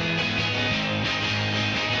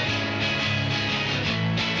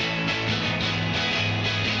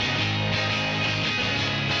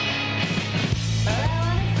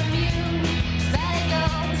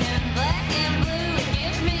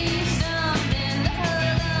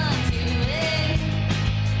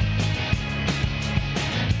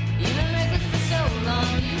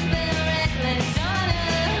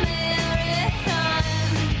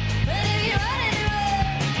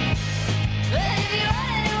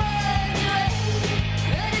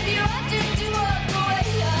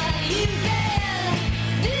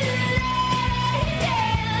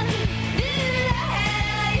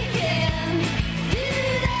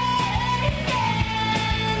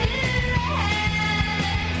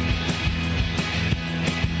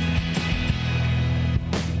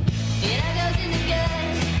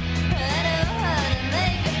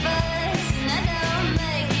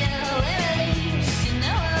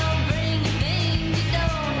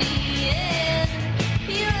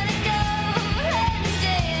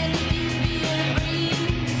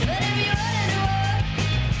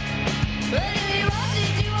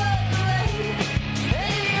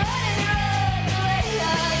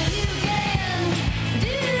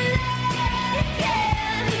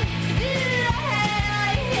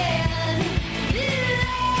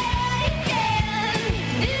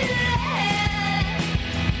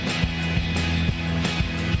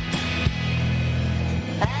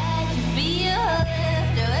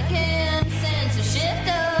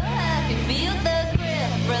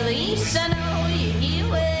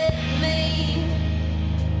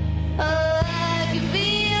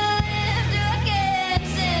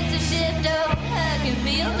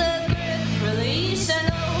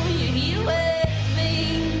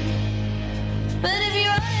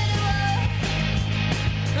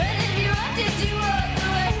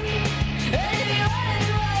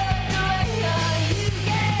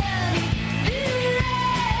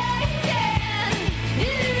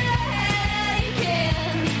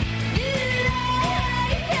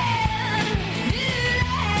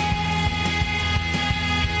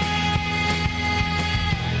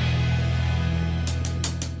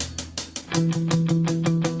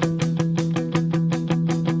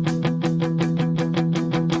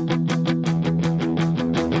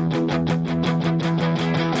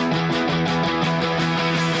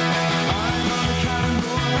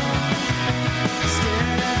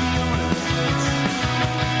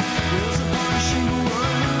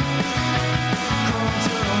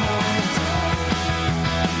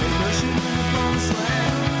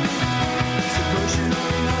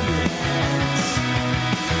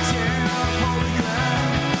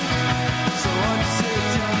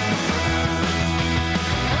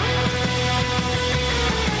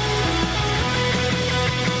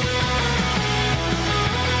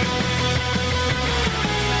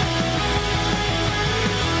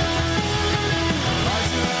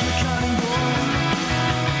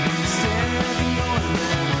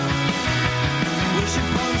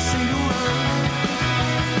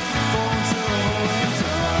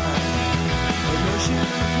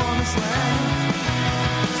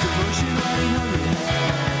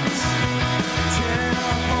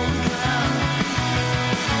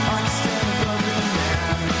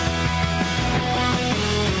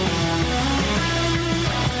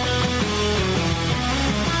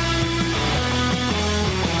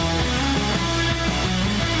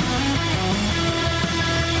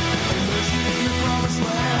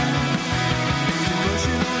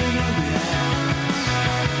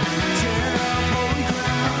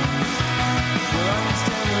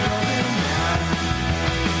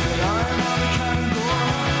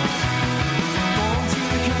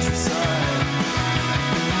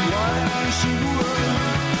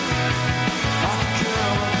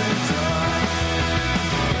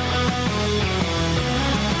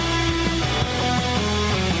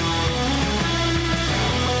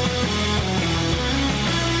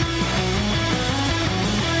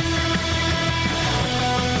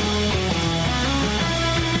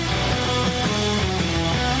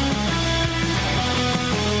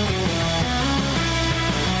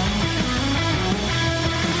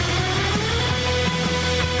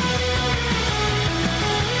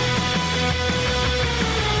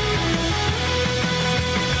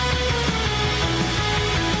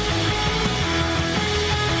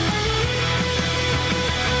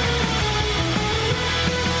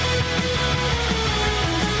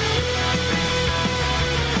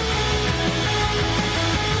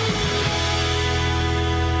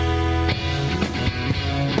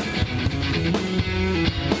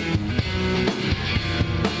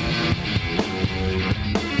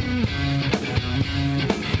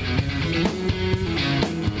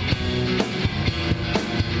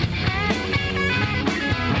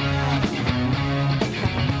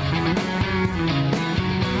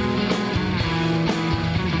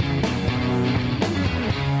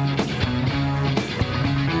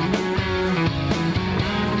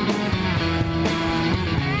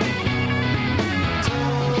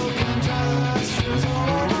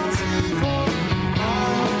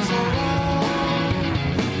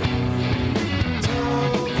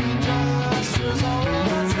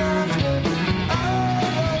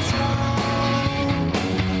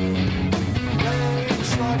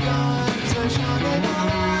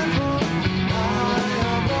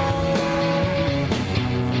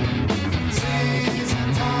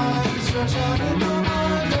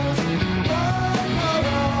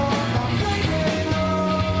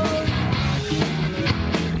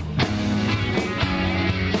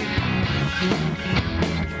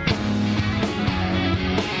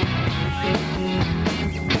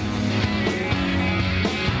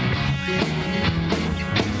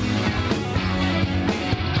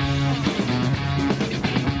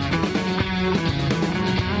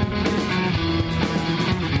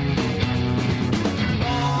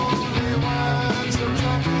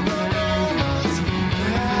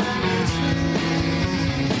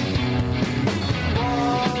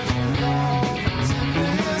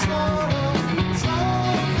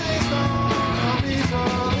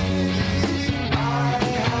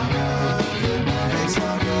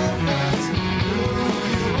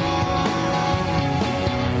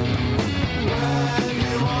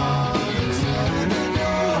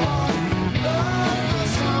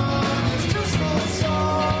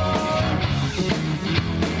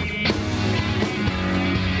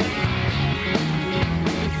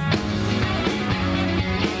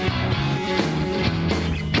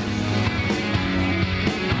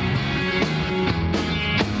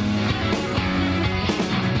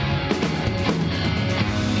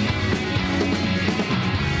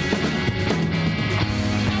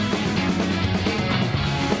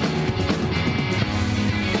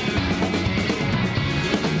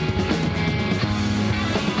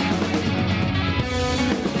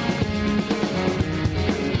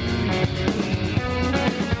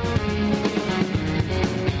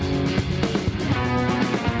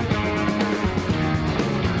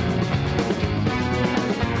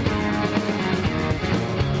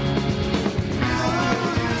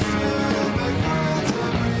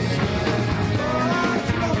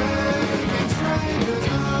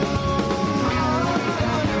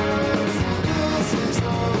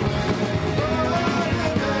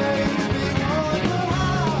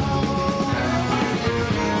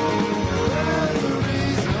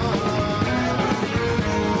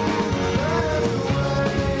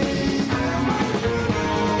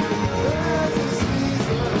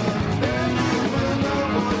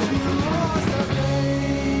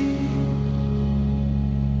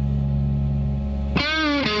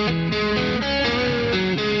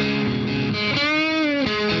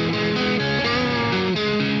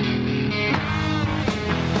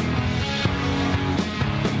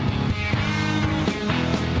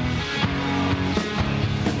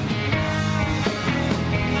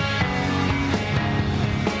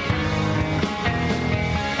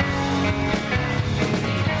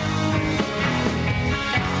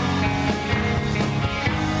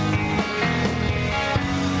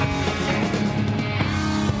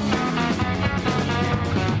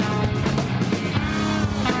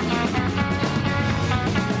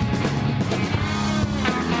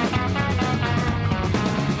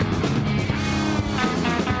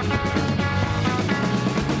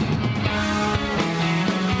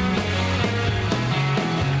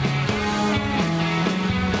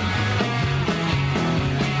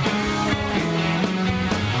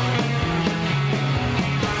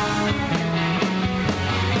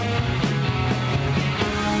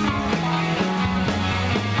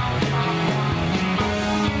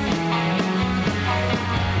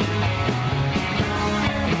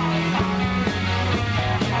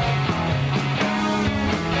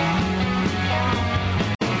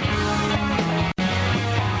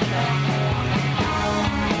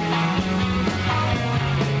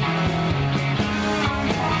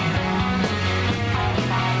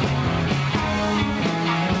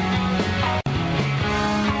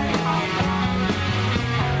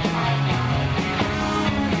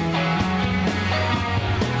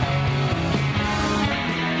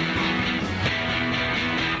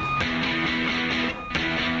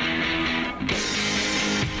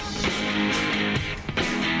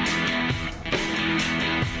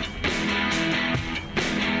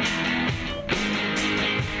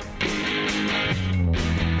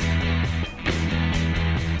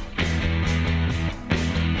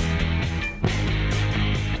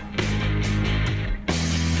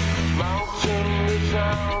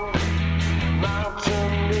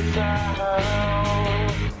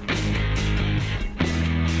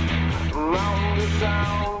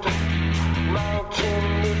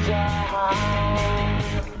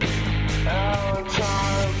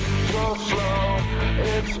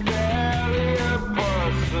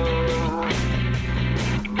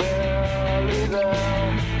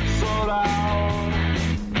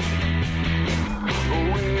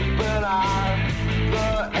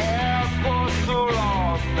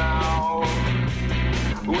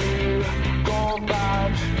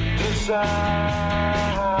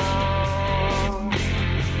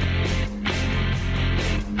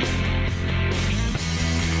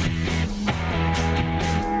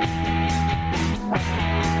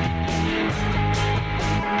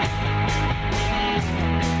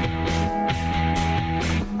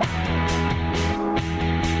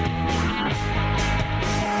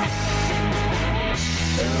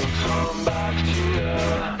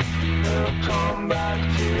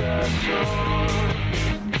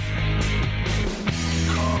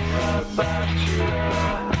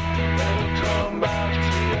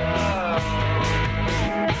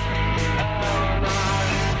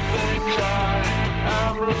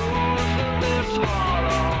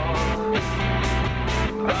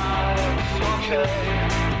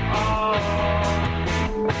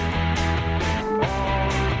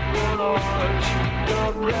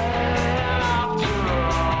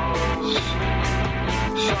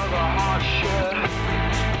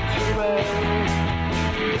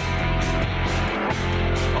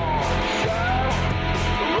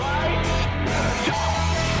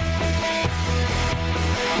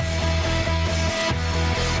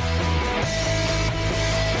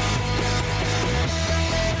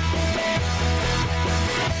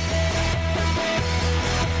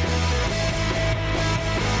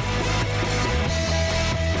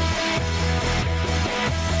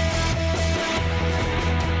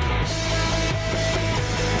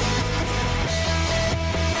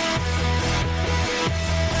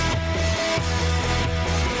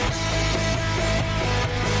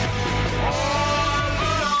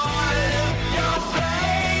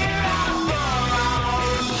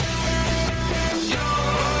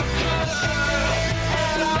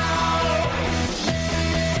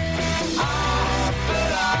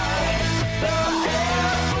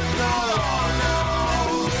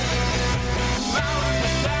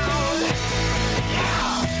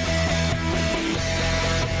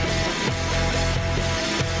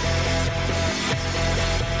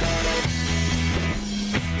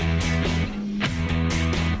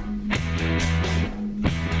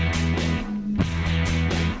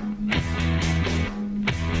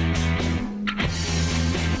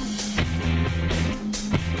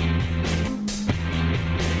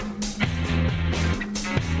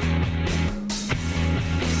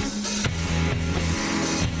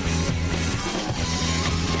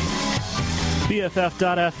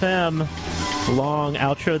 BFF.FM. Long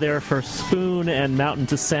outro there for Spoon and Mountain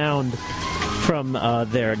to Sound from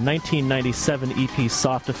their 1997 EP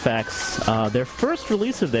Soft Effects. Their first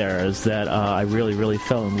release of theirs that I really, really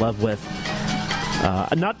fell in love with.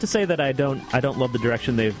 Not to say that I don't love the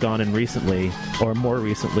direction they've gone in recently, or more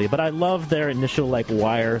recently, but I love their initial like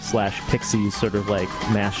Wire/Pixies sort of like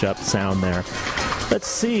mashup sound there. Let's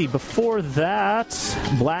see, before that,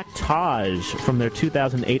 Black Taj from their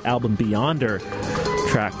 2008 album Beyonder,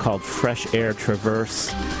 track called Fresh Air Traverse.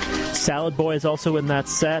 Salad Boy is also in that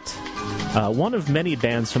set. One of many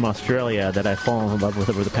bands from Australia that I've fallen in love with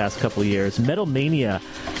over the past couple of years. Metal Mania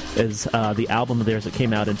is the album of theirs that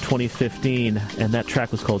came out in 2015, and that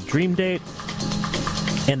track was called Dream Date.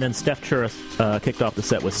 And then Steph Churras kicked off the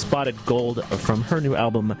set with Spotted Gold from her new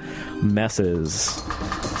album, Messes.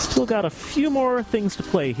 Still got a few more things to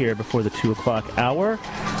play here before the 2 o'clock hour.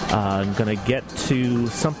 I'm going to get to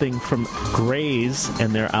something from Graze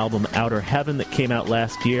and their album Outer Heaven that came out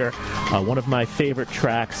last year. One of my favorite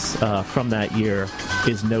tracks from that year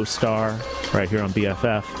is No Star, right here on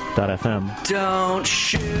BFF.FM. Don't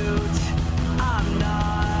shoot, I'm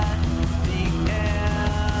not the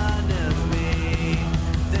enemy.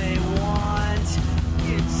 They want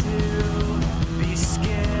you to be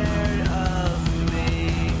scared of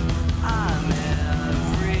me. I'm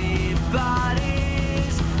everybody's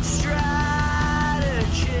strategy.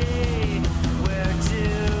 Where do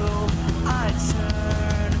I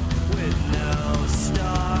turn with no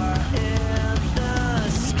star in the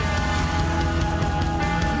sky?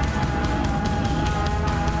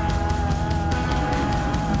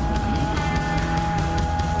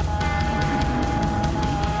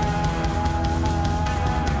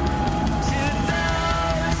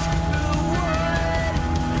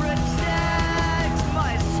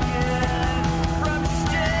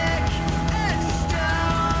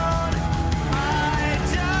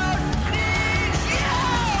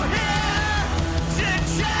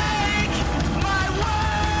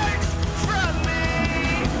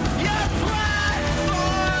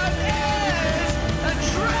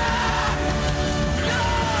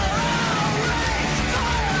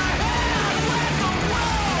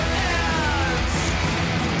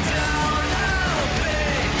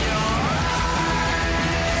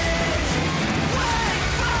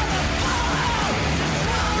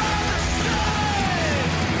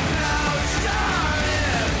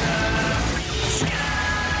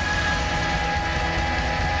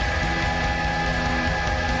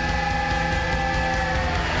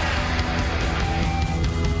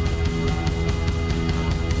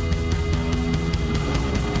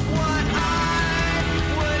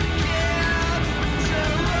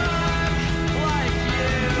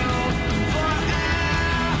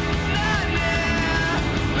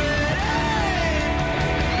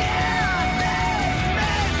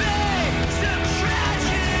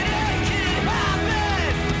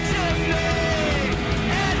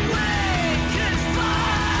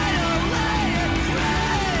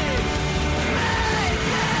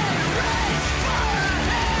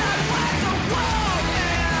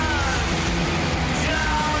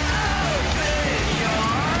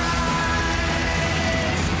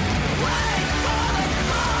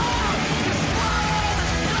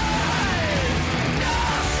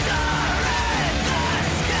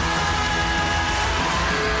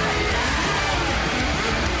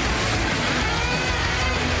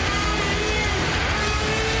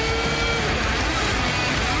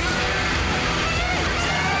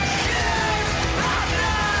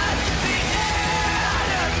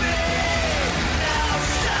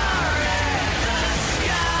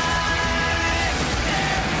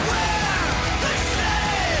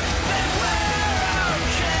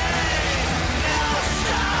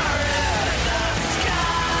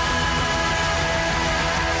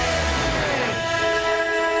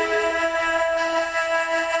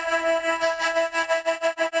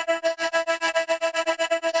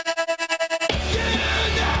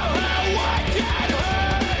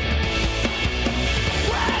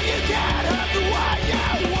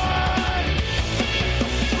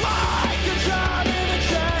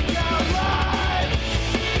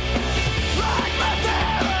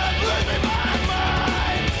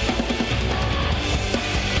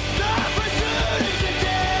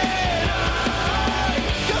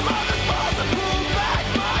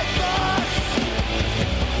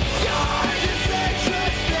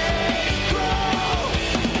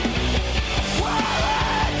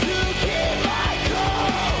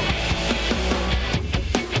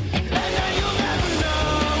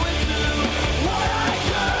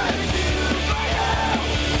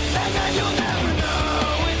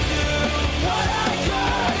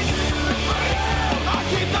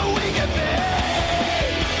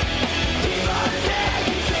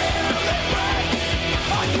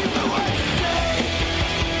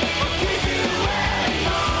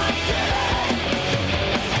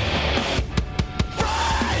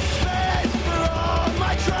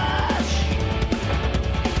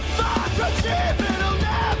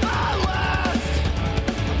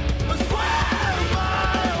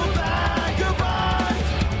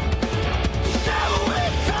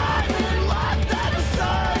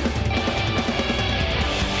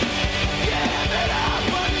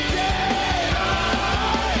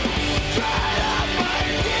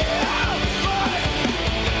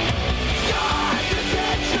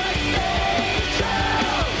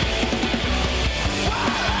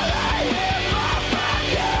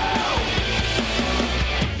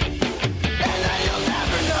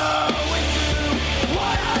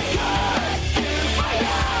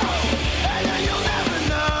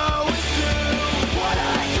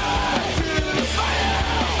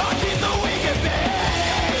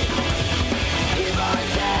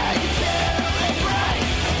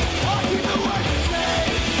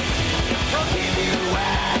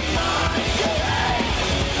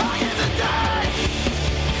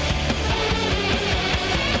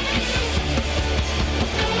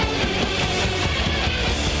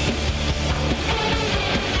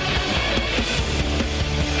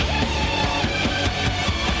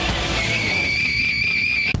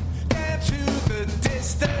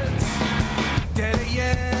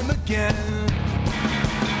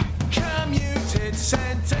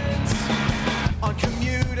 sentence on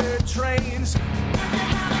commuter trains.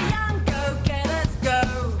 How the young go-getters go.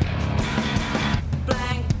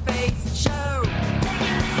 Blank face show.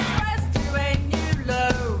 Taking the express to a new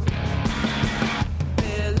low.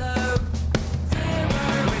 Below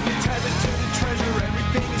zero. When you're tethered to the treasure,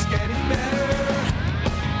 everything is getting better.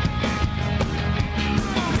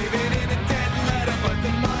 Living in a dead letter, but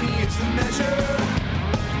the money is the measure.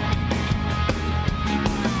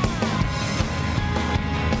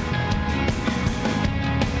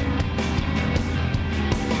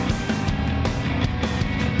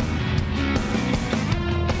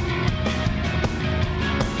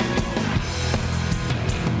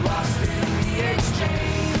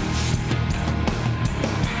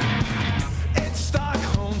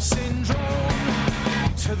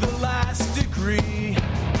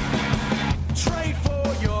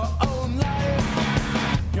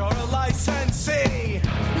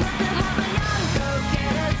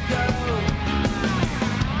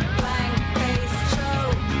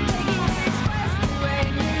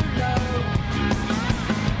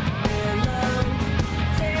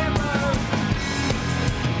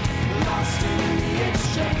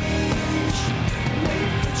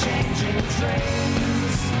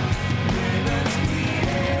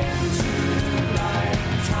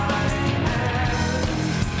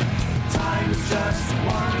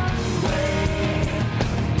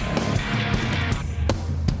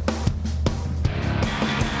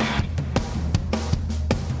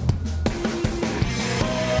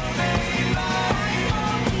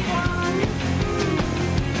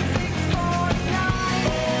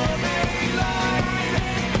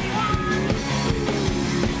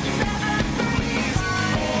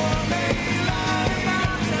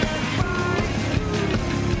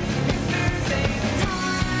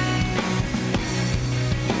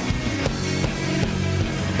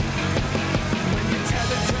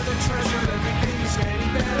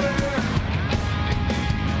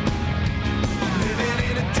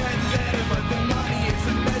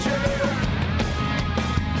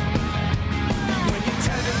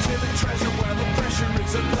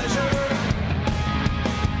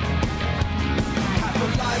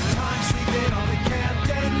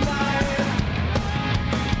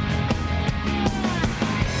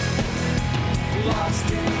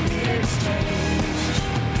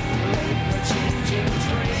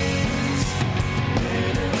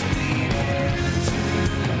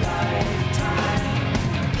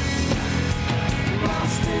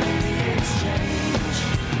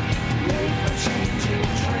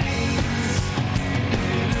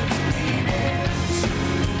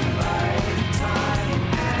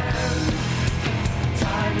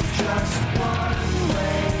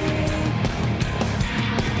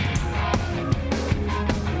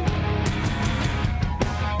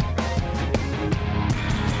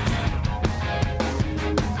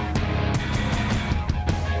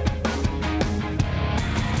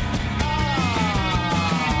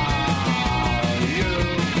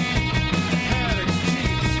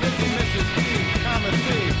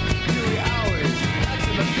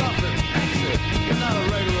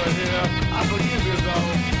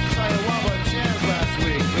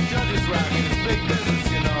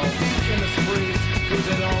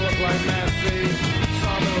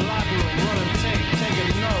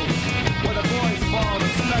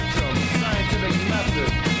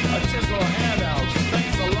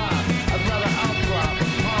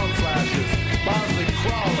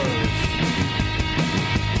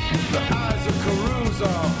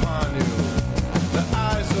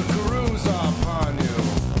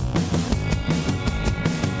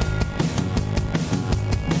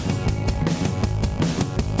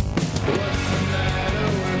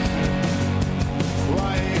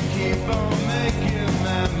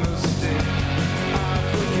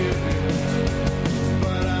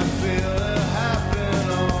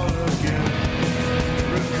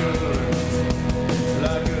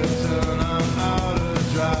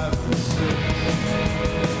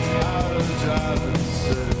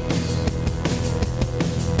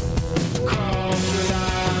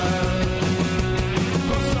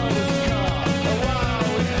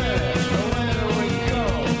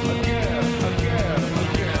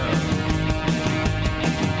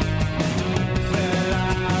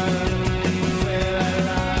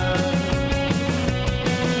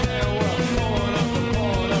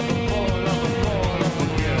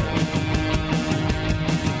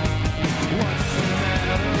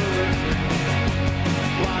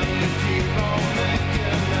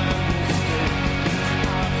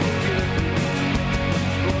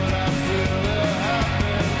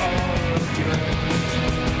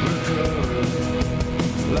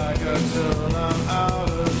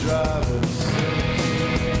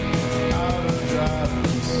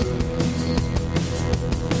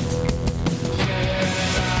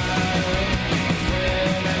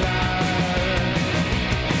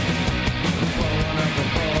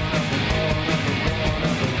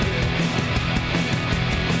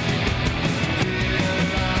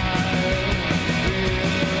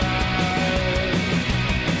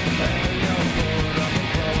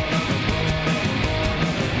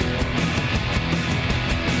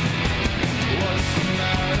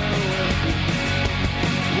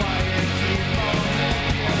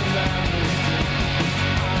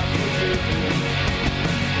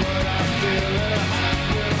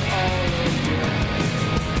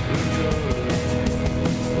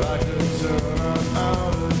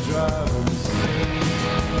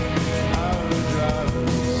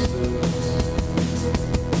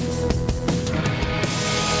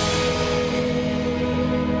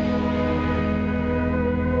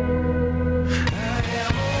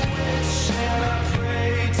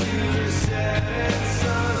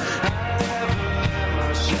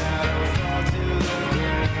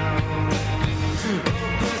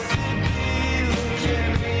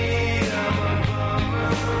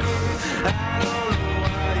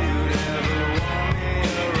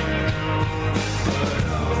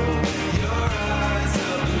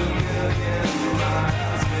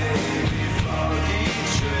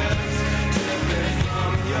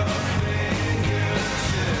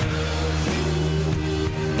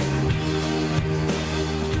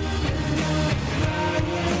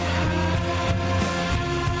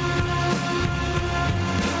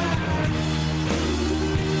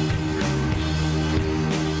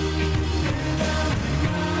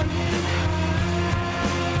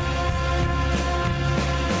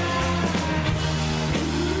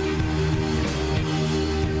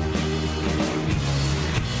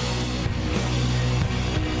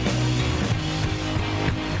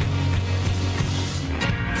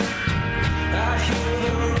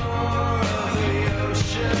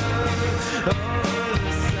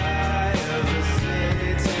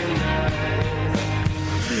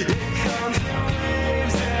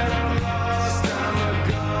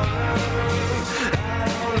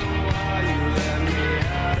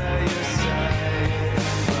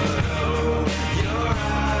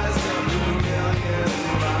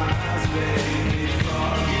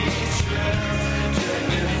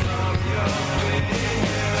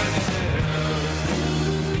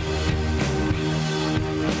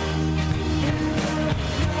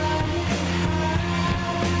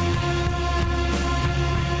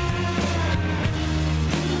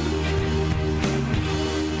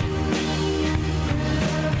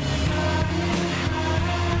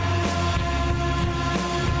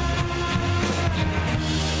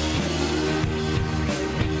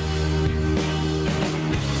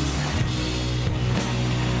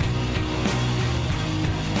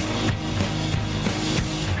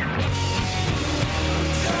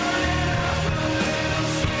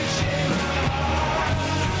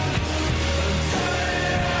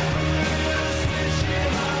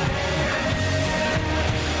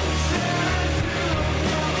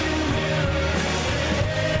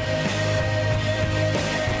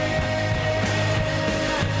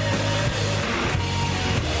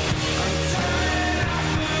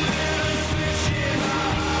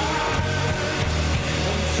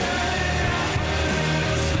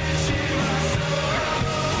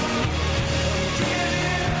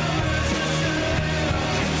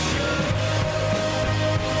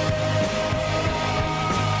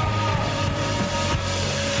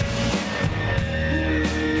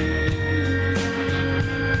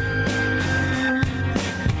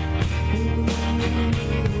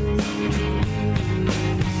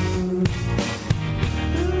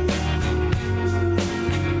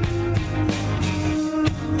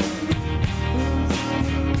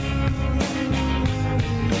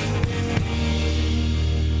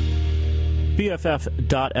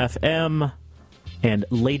 BFF.FM and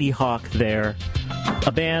Lady Hawk there.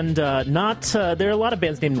 A band, there are a lot of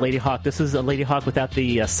bands named Lady Hawk. This is a Lady Hawk without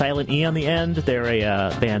the silent E on the end. They're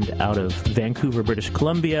a band out of Vancouver, British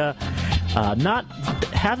Columbia.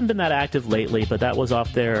 Haven't been that active lately, but that was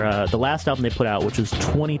off their the last album they put out, which was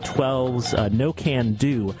 2012's No Can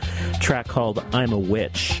Do track called I'm a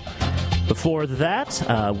Witch. Before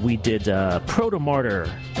that, we did Proto Martyr,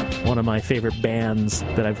 one of my favorite bands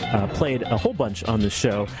that I've played a whole bunch on this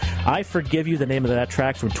show. I Forgive You, the name of that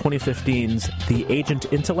track from 2015's The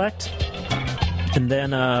Agent Intellect. And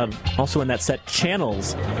then also in that set,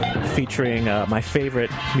 Channels, featuring my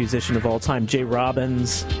favorite musician of all time, Jay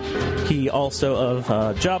Robbins. He also of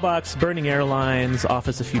Jawbox, Burning Airlines,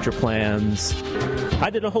 Office of Future Plans. I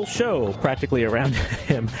did a whole show practically around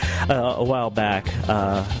him a while back,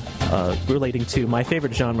 relating to my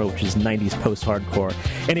favorite genre, which is 90s post-hardcore.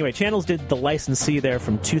 Anyway, Channels did The Licensee there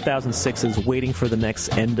from 2006's Waiting for the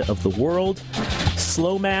Next End of the World.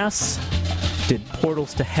 Slow Mass did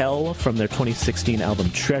Portals to Hell from their 2016 album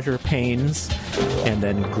Treasure Pains. And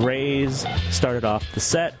then Grays started off the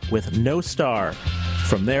set with No Star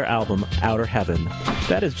from their album Outer Heaven.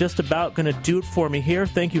 That is just about going to do it for me here.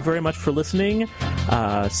 Thank you very much for listening.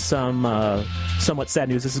 Somewhat sad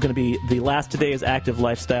news. This is going to be the last today's Active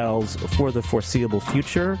Lifestyles for the foreseeable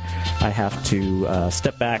future. I have to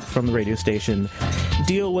step back from the radio station,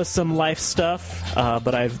 deal with some life stuff,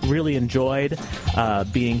 but I've really enjoyed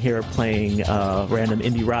being here playing random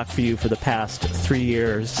indie rock for you for the past 3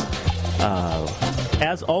 years.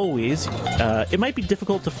 As always, it might be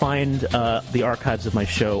difficult to find the archives of my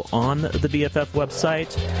show on the BFF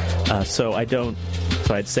website, so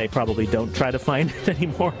I'd say probably don't try to find it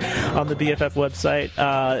anymore on the BFF website.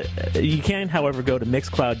 You can, however, go to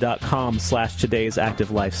mixcloud.com/today's active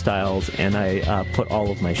lifestyles, and I put all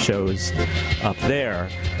of my shows up there.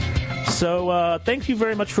 So thank you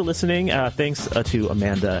very much for listening. Thanks to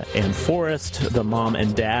Amanda and Forrest, the mom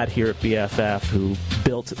and dad here at BFF, who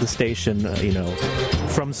built the station,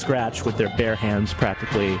 from scratch with their bare hands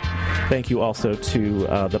practically. Thank you also to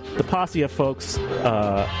the posse of folks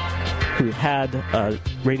who've had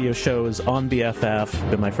radio shows on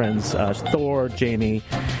BFF. Been my friends Thor, Jamie,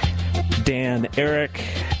 Dan, Eric,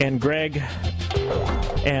 and Greg.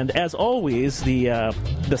 And as always, the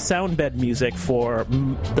sound bed music for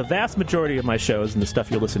the vast majority of my shows and the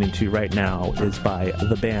stuff you're listening to right now is by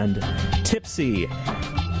the band Tipsy.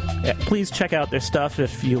 Please check out their stuff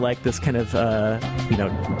if you like this kind of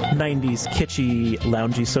 90s kitschy,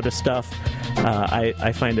 loungy sort of stuff.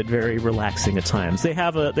 I find it very relaxing at times. They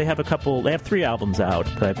have 3 albums out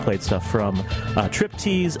that I played stuff from. Trip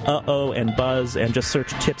Tease, Uh-Oh, and Buzz, and just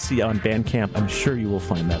search Tipsy on Bandcamp. I'm sure you will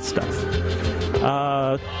find that stuff.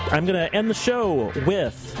 I'm going to end the show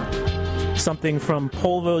with something from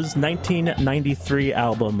Polvo's 1993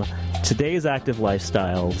 album, Today's Active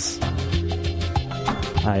Lifestyles.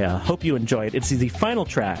 I hope you enjoy it. It's the final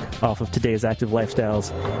track off of Today's Active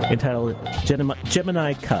Lifestyles, entitled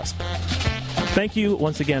Gemini Cusp. Thank you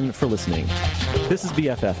once again for listening. This is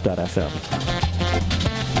BFF.FM.